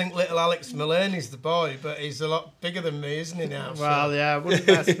say, I think little Alex Mulaney's the boy, but he's a lot bigger than me, isn't he now? Well, yeah, I wouldn't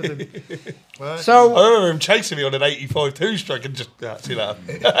mess with him. Well, So, I remember him chasing me on an 85 two-stroke and just see that.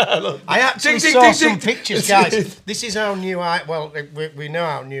 I actually saw some pictures, guys. This is how new we know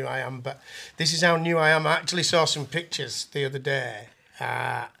how new I am, but this is how new I am. I actually saw some pictures the other day.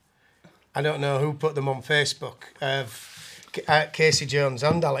 I don't know who put them on Facebook of Casey Jones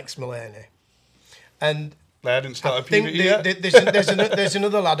and Alex Mulaney. And They hadn't started I think puberty yet. there's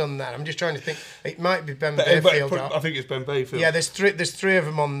another lad on there. I'm just trying to think. It might be Ben Bayfield. I think it's Ben Bayfield. Yeah, there's three of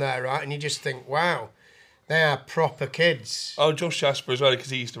them on there, right? And you just think, wow, they are proper kids. Oh, Josh Jasper as well,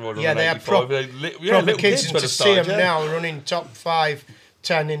 because he used to ride on Yeah, an they 85. are proper little kids. And when to they see them started, now running top 5,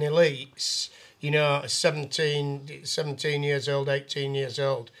 10 in elites, 17 years old, 18 years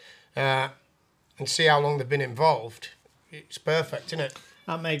old, and see how long they've been involved. It's perfect, isn't it?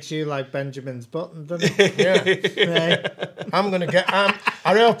 that makes you like Benjamin's button, doesn't it? Yeah. Right. I'm going to get... I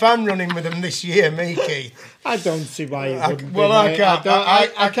hope I'm running with them this year, me, Keith. I don't see why you wouldn't well, be, I mate. can't. I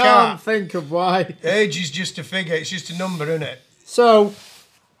can't. can't think of why. Age is just a figure. It's just a number, isn't it? So,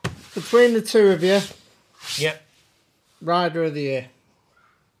 between the two of you, Yeah. Rider of the Year.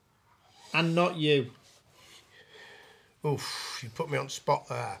 And not you. Oof, you put me on the spot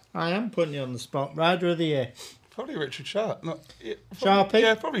there. I am putting you on the spot. Rider of the Year. Probably Richard Sharp. Sharpie?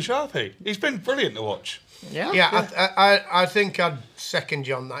 Yeah, probably Sharpie. He's been brilliant to watch. Yeah? Yeah, I think I'd second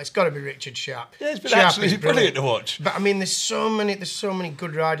you on that. It's got to be Richard Sharp. Yeah, he's been Sharp absolutely is brilliant to watch. But I mean, there's so many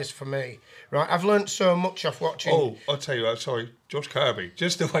good riders for me. Right, I've learnt so much off watching. Oh, I'll tell you, sorry, Josh Kirby.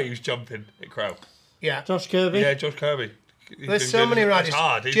 Just the way he was jumping at Crow. Yeah. Josh Kirby? Yeah, Josh Kirby. There's so many riders. It's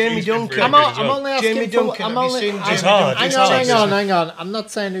hard. Jamie He's been Duncan. really I'm, good as I'm well. only asking Jamie for... Duncan, I'm have you only, seen I'm- Jamie It's hard, Hang it's on, hard. hang on. I'm not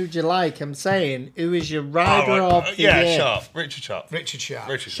saying who'd you like. I'm saying who is your Oh, rider right. of the Yeah, year? Sharp. Richard Sharp. Richard Sharp.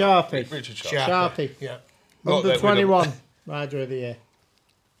 Richard Sharp. Sharpie. Richard Sharp. Sharpie. Yeah. Not Under that we 21 rider of the year.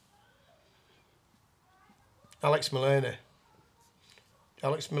 Alex Mulaney.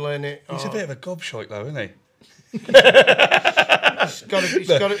 He's a bit of a gobshite though, isn't he? It's got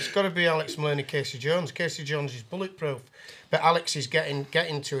to be Alex Mulaney, Casey Jones. Casey Jones is bulletproof, but Alex is getting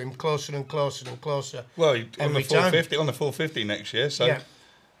to him closer and closer and closer. Well, on the Every time. 450 next year, so Yeah.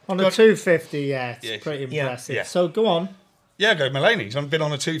 On a 250, yeah, it's Yeah. pretty Yeah. impressive. Yeah. So go on. yeah, go Mulaney. He's been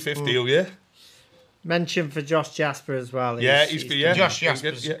on a 250 all year. Mention for Josh Jasper as well. Yeah, he's been, yeah. Josh he's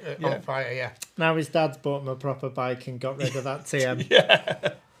good, Jasper's on fire, yeah. Now his dad's bought him a proper bike and got rid of that TM.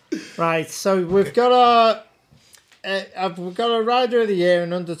 Yeah. Right, so we've got a rider of the year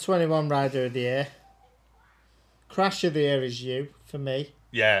and under 21 rider of the year. Crash of the year is you for me.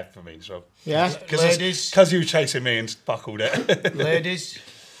 Yeah, for me as well. Yeah. Ladies. Because you were chasing me and buckled it. Ladies.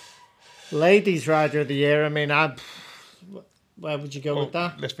 Ladies rider of the year. I mean, where would you go with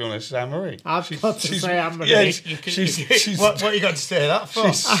that? Let's be honest, it's Anne-Marie. I've got to say Anne-Marie. Yeah, She's what you got to say that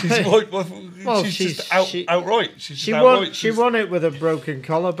for? She's just outright. She's She just won. outright. She won it with a broken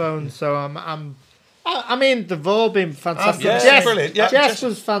collarbone. So I mean, they've all been fantastic. Yeah, Jess, brilliant. Yeah, Jess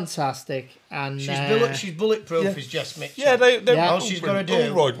was fantastic, and She's bulletproof, is Jess Mitchell. Yeah, they're Yeah. all All she's gotta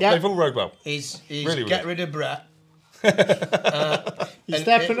brilliant. do- All rode, Yeah. They've all rode well. Is Really, get really. rid of Brett. You're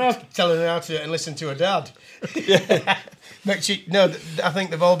stepping up. Telling her how to and listen to her dad. But I think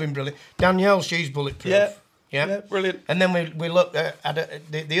they've all been brilliant. Danielle, she's bulletproof. Yeah. Yeah. Yeah, brilliant. And then we look at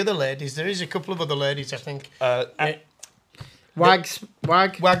the other ladies. There is a couple of other ladies, I think. Wag.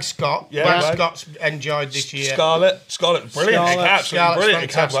 Wag Scott. Yeah, Wag Wag. Scott's enjoyed this year. Scarlett, brilliant. Scarlett. Absolutely Scarlett's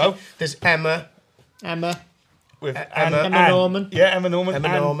brilliant. fantastic. Well. There's Emma. Emma. with Emma Norman. Yeah, Emma Norman.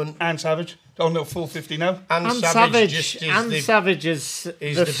 Emma Norman. And Savage. On the 450 now. And Savage is the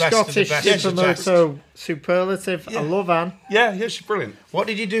the best of the Scottish best. Supermoto superlative. I love Anne. Yeah, she's brilliant. What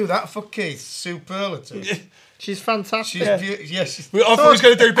did you do that for, Keith? Superlative. She's fantastic. Yes. I thought he was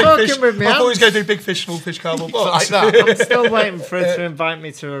going to do big talking fish. with me, I thought he was Ant. going to do big fish, small fish, cardboard box. Like that. I'm still waiting for her to invite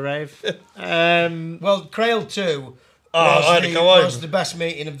me to a rave. Well, Crail 2 I had to go home. was the best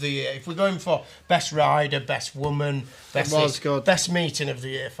meeting of the year. If we're going for best rider, best woman, best was good. best meeting of the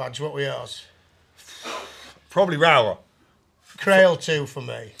year, Fudge, what were yours? Probably Rower. Crail 2 for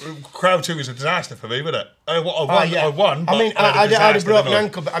me. Crowd 2 was a disaster for me, wasn't it? I Yeah. won. I mean, but I had a disaster, broken didn't I?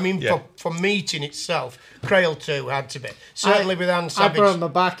 ankle, but I mean, Yeah. for meeting itself, Crail 2 had to be. Certainly with Anne I Savage. broke my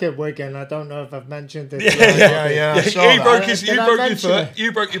back at Wigan. I don't know if I've mentioned it. Yeah, I saw You that. broke, Did you I broke your mention foot, it?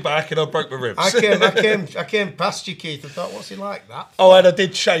 you broke your back, and I broke my ribs. I came past you, Keith. I thought, what's he like that? Oh, and I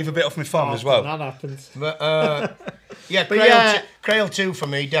did shave a bit off my thumb as well. That happens. But yeah, But Crail, yeah. Crail 2 for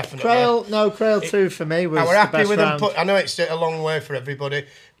me, definitely. Crail 2 for me was I were the happy best with round. them. I know it's a long way for everybody,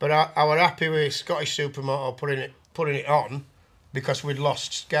 but I were happy with Scottish Supermoto putting it on because we'd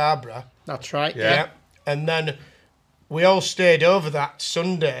lost Scarborough. That's right. Yeah. And then we all stayed over that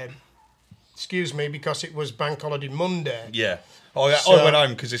Sunday. Excuse me, because it was Bank Holiday Monday. Yeah. So- I went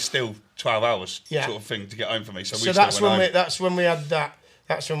home because it's still 12 hours Yeah. sort of thing to get home for me. So, So we that's still went when home. that's when we had that.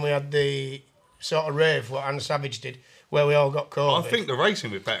 That's when we had the sort of rave what Anne Savage did, where we all got COVID. I think the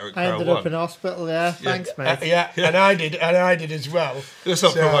racing was better at I Crowd ended 1. up in hospital. Yeah, thanks, mate. yeah, and I did as well. Let's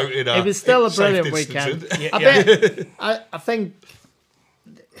not So- promote it. It was still a safe brilliant weekend. distancing. I think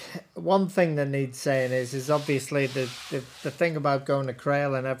one thing that needs saying is obviously the thing about going to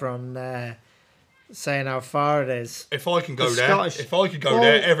Crail and everyone saying how far it is. If I can go The there, Scottish- if I could go Well,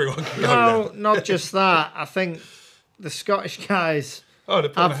 there, everyone can go No, there. not just that. I think the Scottish guys Oh, they're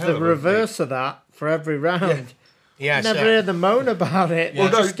putting a have hell the of a reverse of that for every round. Yeah, Never so- hear them moan about it.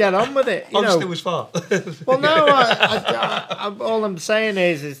 Well, no, just get on with it. You I'm know. still as far. Well, no. All I'm saying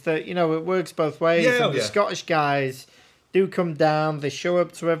is that it works both ways. Yeah, and the yeah. Scottish guys do come down. They show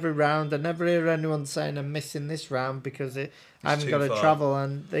up to every round. I never hear anyone saying I'm missing this round because I haven't too got to far. travel.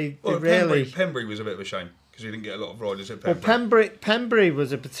 And they Well, really. Pembury was a bit of a shame because we didn't get a lot of riders at Well, Pembury. Pembury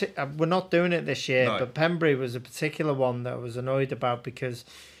was a we're not doing it this year, No. but Pembury was a particular one that I was annoyed about because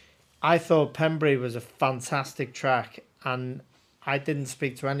I thought Pembury was a fantastic track, and I didn't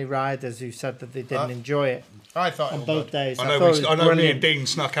speak to any riders who said that they didn't enjoy it I thought it on was both good. days. I thought know, it was I know me and brilliant. Dean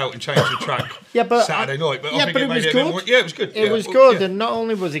snuck out and changed the track Yeah, but Saturday night, but yeah, I think but it it made was it a bit good. more... Yeah, it was good. It was good, and not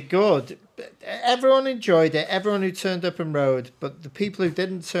only was it good, but everyone enjoyed it. Everyone who turned up and rode, but the people who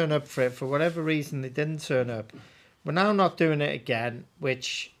didn't turn up for it, for whatever reason, they didn't turn up. We're now not doing it again,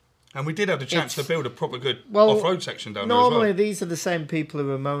 which And we did have the chance to build a proper good Well, off-road section down normally there as well. these are the same people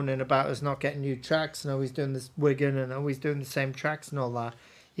who are moaning about us not getting new tracks and always doing this Wigan and always doing the same tracks and all that.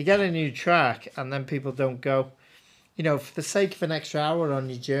 You get a new track and then people don't go. For the sake of an extra hour on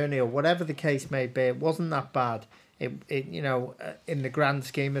your journey or whatever the case may be, it wasn't that bad. In the grand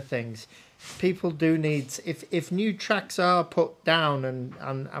scheme of things, people do need, if new tracks are put down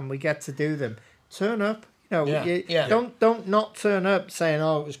and we get to do them, turn up. Don't not turn up saying,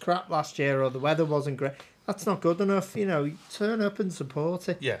 oh, it was crap last year or the weather wasn't great. That's not good enough. Turn up and support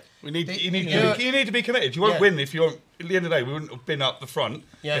it. Yeah, you need to be committed. You won't win if you won't. At the end of the day, we wouldn't have been up the front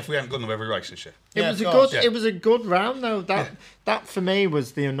if we hadn't gone to every race this year. It was a good round though. That for me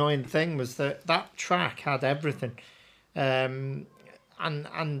was the annoying thing, was that track had everything. And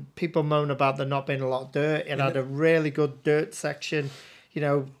people moan about there not being a lot of dirt. It had a really good dirt section.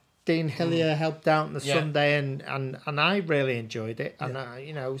 Dean Hillier helped out on the Sunday, and I really enjoyed it. And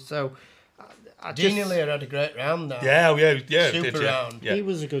Dean Hillier had a great round there. Yeah. Super round. Yeah. he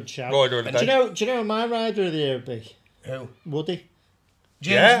was a good shout. Rider of the And do day. you know who my rider of the year would be? Who? Woody.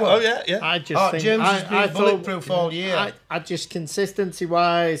 James Yeah. Wood. Oh yeah. I just think James has I been thought bulletproof all year. I just consistency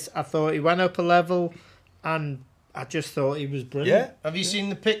wise, I thought he went up a level, and I just thought he was brilliant. Yeah. Have you seen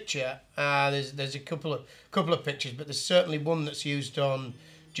the picture? There's a couple of pictures, but there's certainly one that's used on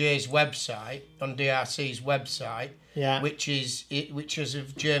Jay's website, on DRC's website, which is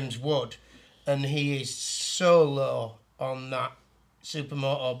of James Wood, and he is so low on that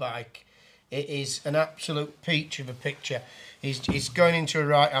Supermoto bike. It is an absolute peach of a picture. He's going into a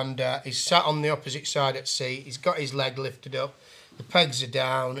right-hander. He's sat on the opposite side at seat. He's got his leg lifted up. The pegs are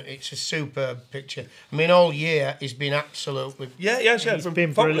down. It's a superb picture. I mean, all year he's been absolutely... Yeah. He's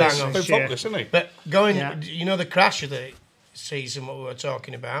been faultless. brilliant Been this year. faultless, isn't he? But the crash of the season, what we were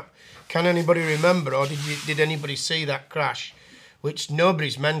talking about, can anybody remember, or did anybody see that crash, which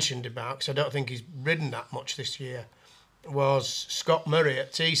nobody's mentioned about, because I don't think he's ridden that much this year, was Scott Murray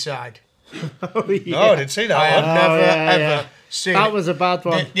at Teesside. Oh, yeah. No, I didn't see that I have one. never ever seen. That was a bad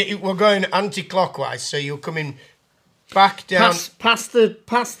one. We're going anti-clockwise, so you're coming back down. Past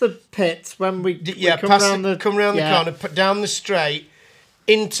the pits when we come round the corner, put down the straight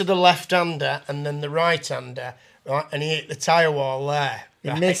into the left-hander and then the right-hander, right? And he hit the tyre wall there. He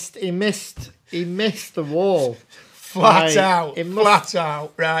Right? missed the wall. Flat Right.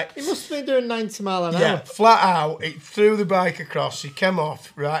 out, right? He must have been doing 90 mile an Yeah, hour. flat out. He threw the bike across. He came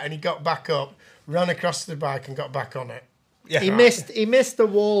off, right, and he got back up, ran across the bike and got back on it. Yeah. He missed the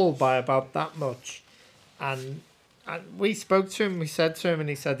wall by about that much, and we spoke to him. We said to him, and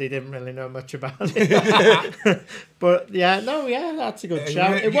he said he didn't really know much about it. But that's a good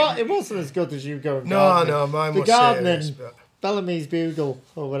shout. It wasn't as good as you going. No, mine the was gardening, serious, but... Bellamy's Bugle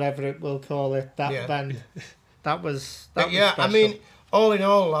or whatever we'll call it. That Yeah. bend. That was yeah, special. I mean, all in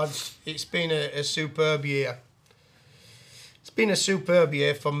all, lads, it's been a superb year. It's been a superb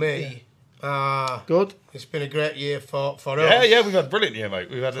year for me. Good. It's been a great year for us. Yeah, we've had a brilliant year,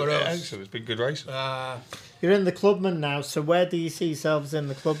 mate. We've had excellent. It's been good racing. You're in the clubman now, so where do you see yourselves in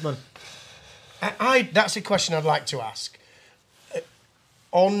the clubman? That's a question I'd like to ask.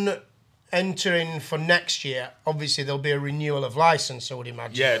 On entering for next year, obviously there'll be a renewal of licence, I would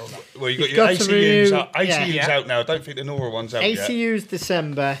imagine. Yeah, well, you've You've got got to your ACUs, renew- ACUs yeah. out now. I don't think the Nora one's out yet. ACU's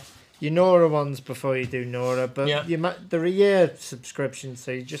December, your Nora ones before you do Nora, but Yeah. they're a year subscription,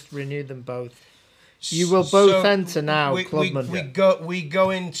 so you just renew them both. You will both enter now, clubman. We go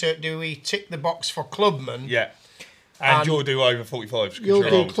into, do we tick the box for clubman? Yeah. And you'll do over 45s. You'll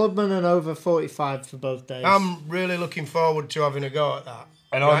do clubman and over 45 for both days. I'm really looking forward to having a go at that.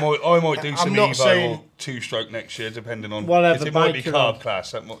 And Right. I might do I'm some not Evo saying- or two-stroke next year, depending on... Whatever 'cause it might be bike you're on. carb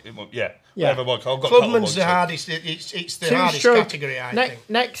class. It might, Yeah. whatever bike. I've got a couple Clubman's of the bikes, hardest. It's the hardest Two-stroke category, I think.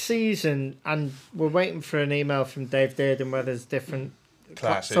 Next season, and we're waiting for an email from Dave Dearden where there's different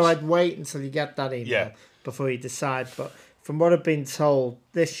Classes. So I'd wait until you get that email before you decide. But from what I've been told,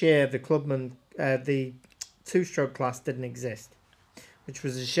 this year the clubman, the two-stroke class didn't exist, which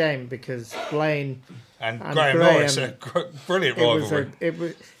was a shame because Blaine And and Graham Graham, Norris, a brilliant rivalry.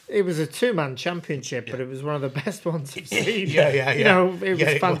 it was a two-man championship, but it was one of the best ones I've seen. Yeah. You know, it was Yeah,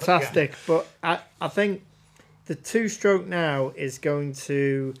 it was, fantastic. But I think the two-stroke now is going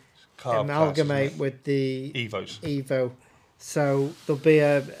to Carb amalgamate class, with the Evos. Evo. So there'll be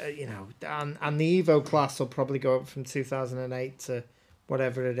and the Evo class will probably go up from 2008 to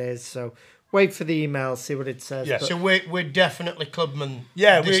whatever it is. So wait for the email, see what it says. Yeah. But So we're definitely clubman.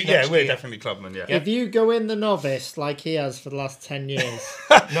 Yeah, this we're next year. definitely clubman, yeah. if you go in the novice like he has for the last 10 years,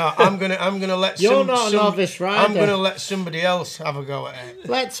 No, I'm gonna let. You're not a novice rider. I'm gonna let somebody else have a go at it.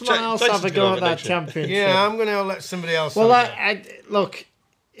 let someone else Jason's have a gonna go have at it that next year. championship. Yeah, I'm gonna let somebody else. Well, have a go. look,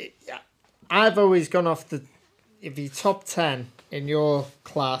 I've always gone off if you're top 10 in your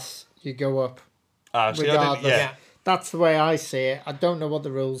class, you go up. See, I didn't- Regardless. yeah. That's the way I see it. I don't know what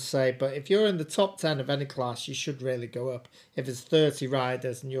the rules say, but if you're in the top 10 of any class, you should really go up. If it's 30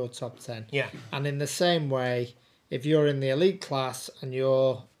 riders and you're top 10. Yeah. And in the same way, if you're in the elite class and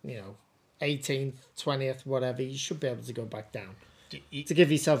you're, 18th, 20th, whatever, you should be able to go back down to give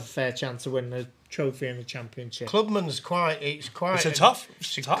yourself a fair chance of winning a trophy and a championship. Clubman's quite. It's tough.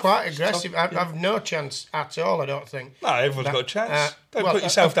 quite aggressive. Tough, I've no chance at all. I don't think. No, everyone's got a chance. Don't well, put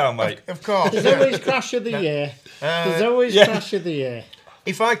yourself down, mate. Of course. There's always crash of the year. There's always crash of the year.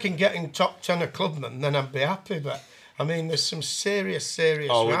 If I can get in top 10 of clubman, then I'd be happy. But I mean, there's some serious riders.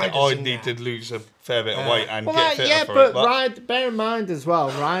 I in need there. to lose a fair bit of weight and Well, get fitter yeah, for but it. bear in mind as well,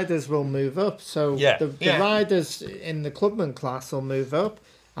 riders will move up. So the riders in the clubman class will move up,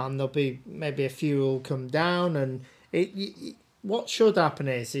 and there'll be maybe a few will come down. And what should happen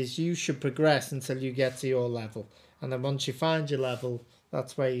is you should progress until you get to your level, and then once you find your level,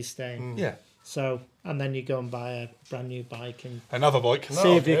 that's where you stay. Yeah. So, and then you go and buy a brand new bike and Another bike.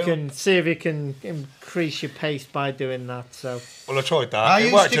 see if you can increase your pace by doing that. So, Well, I tried Are that. It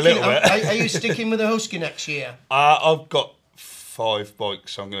you worked a little bit. Are you sticking with the Husky next year? I've got 5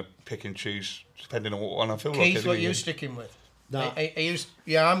 bikes. So I'm going to pick and choose depending on what one I feel like. Keith, what are you sticking with? No.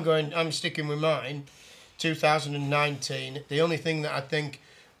 I'm sticking with mine. 2019. The only thing that I think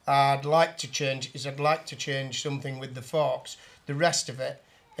I'd like to change is I'd like to change something with the forks. The rest of it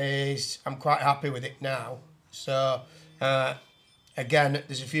is I'm quite happy with it now. So again,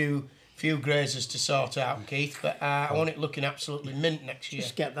 there's a few grazers to sort out, Keith, but I want it looking absolutely mint next year.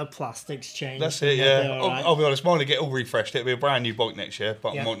 just get the plastics changed. That's it, and yeah. they'll be all right. I'll be honest, mine will get all refreshed. It'll be a brand new bike next year,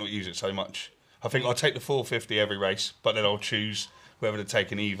 but Yeah. I might not use it so much. I think I'll take the 450 every race, but then I'll choose whether to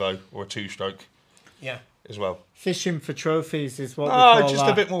take an Evo or a two-stroke Yeah. as well. Fishing for trophies is what we call Just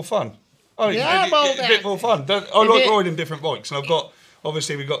that. a bit more fun. Yeah, well, a bit more fun. I like riding different bikes, and I've got,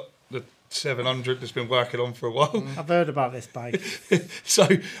 obviously we've got the 700 that's been working on for a while. I've heard about this bike. So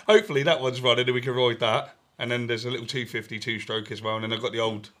hopefully that one's running and we can ride that. And then there's a little 250 two-stroke as well. And then I've got the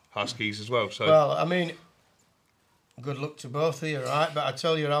old Huskies as well. So Well, I mean, good luck to both of you, right? But I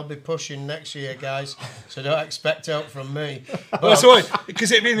tell you, I'll be pushing next year, guys. So don't expect help from me. well, that's all right,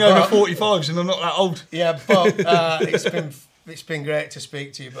 because it'd been over 45s and I'm not that old. Yeah, but it's been great to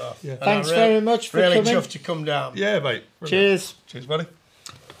speak to you both. Yeah. And Thanks I'm very much for really coming. chuffed to come down. Yeah, mate. Cheers. Cheers, buddy.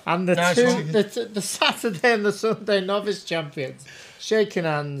 And the Nice the Saturday and the Sunday novice champions, shaking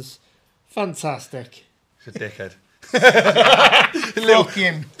hands, fantastic. He's a dickhead. Fuck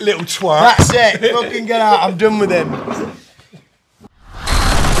him. Little twat. That's it. Fucking get out. I'm done with him.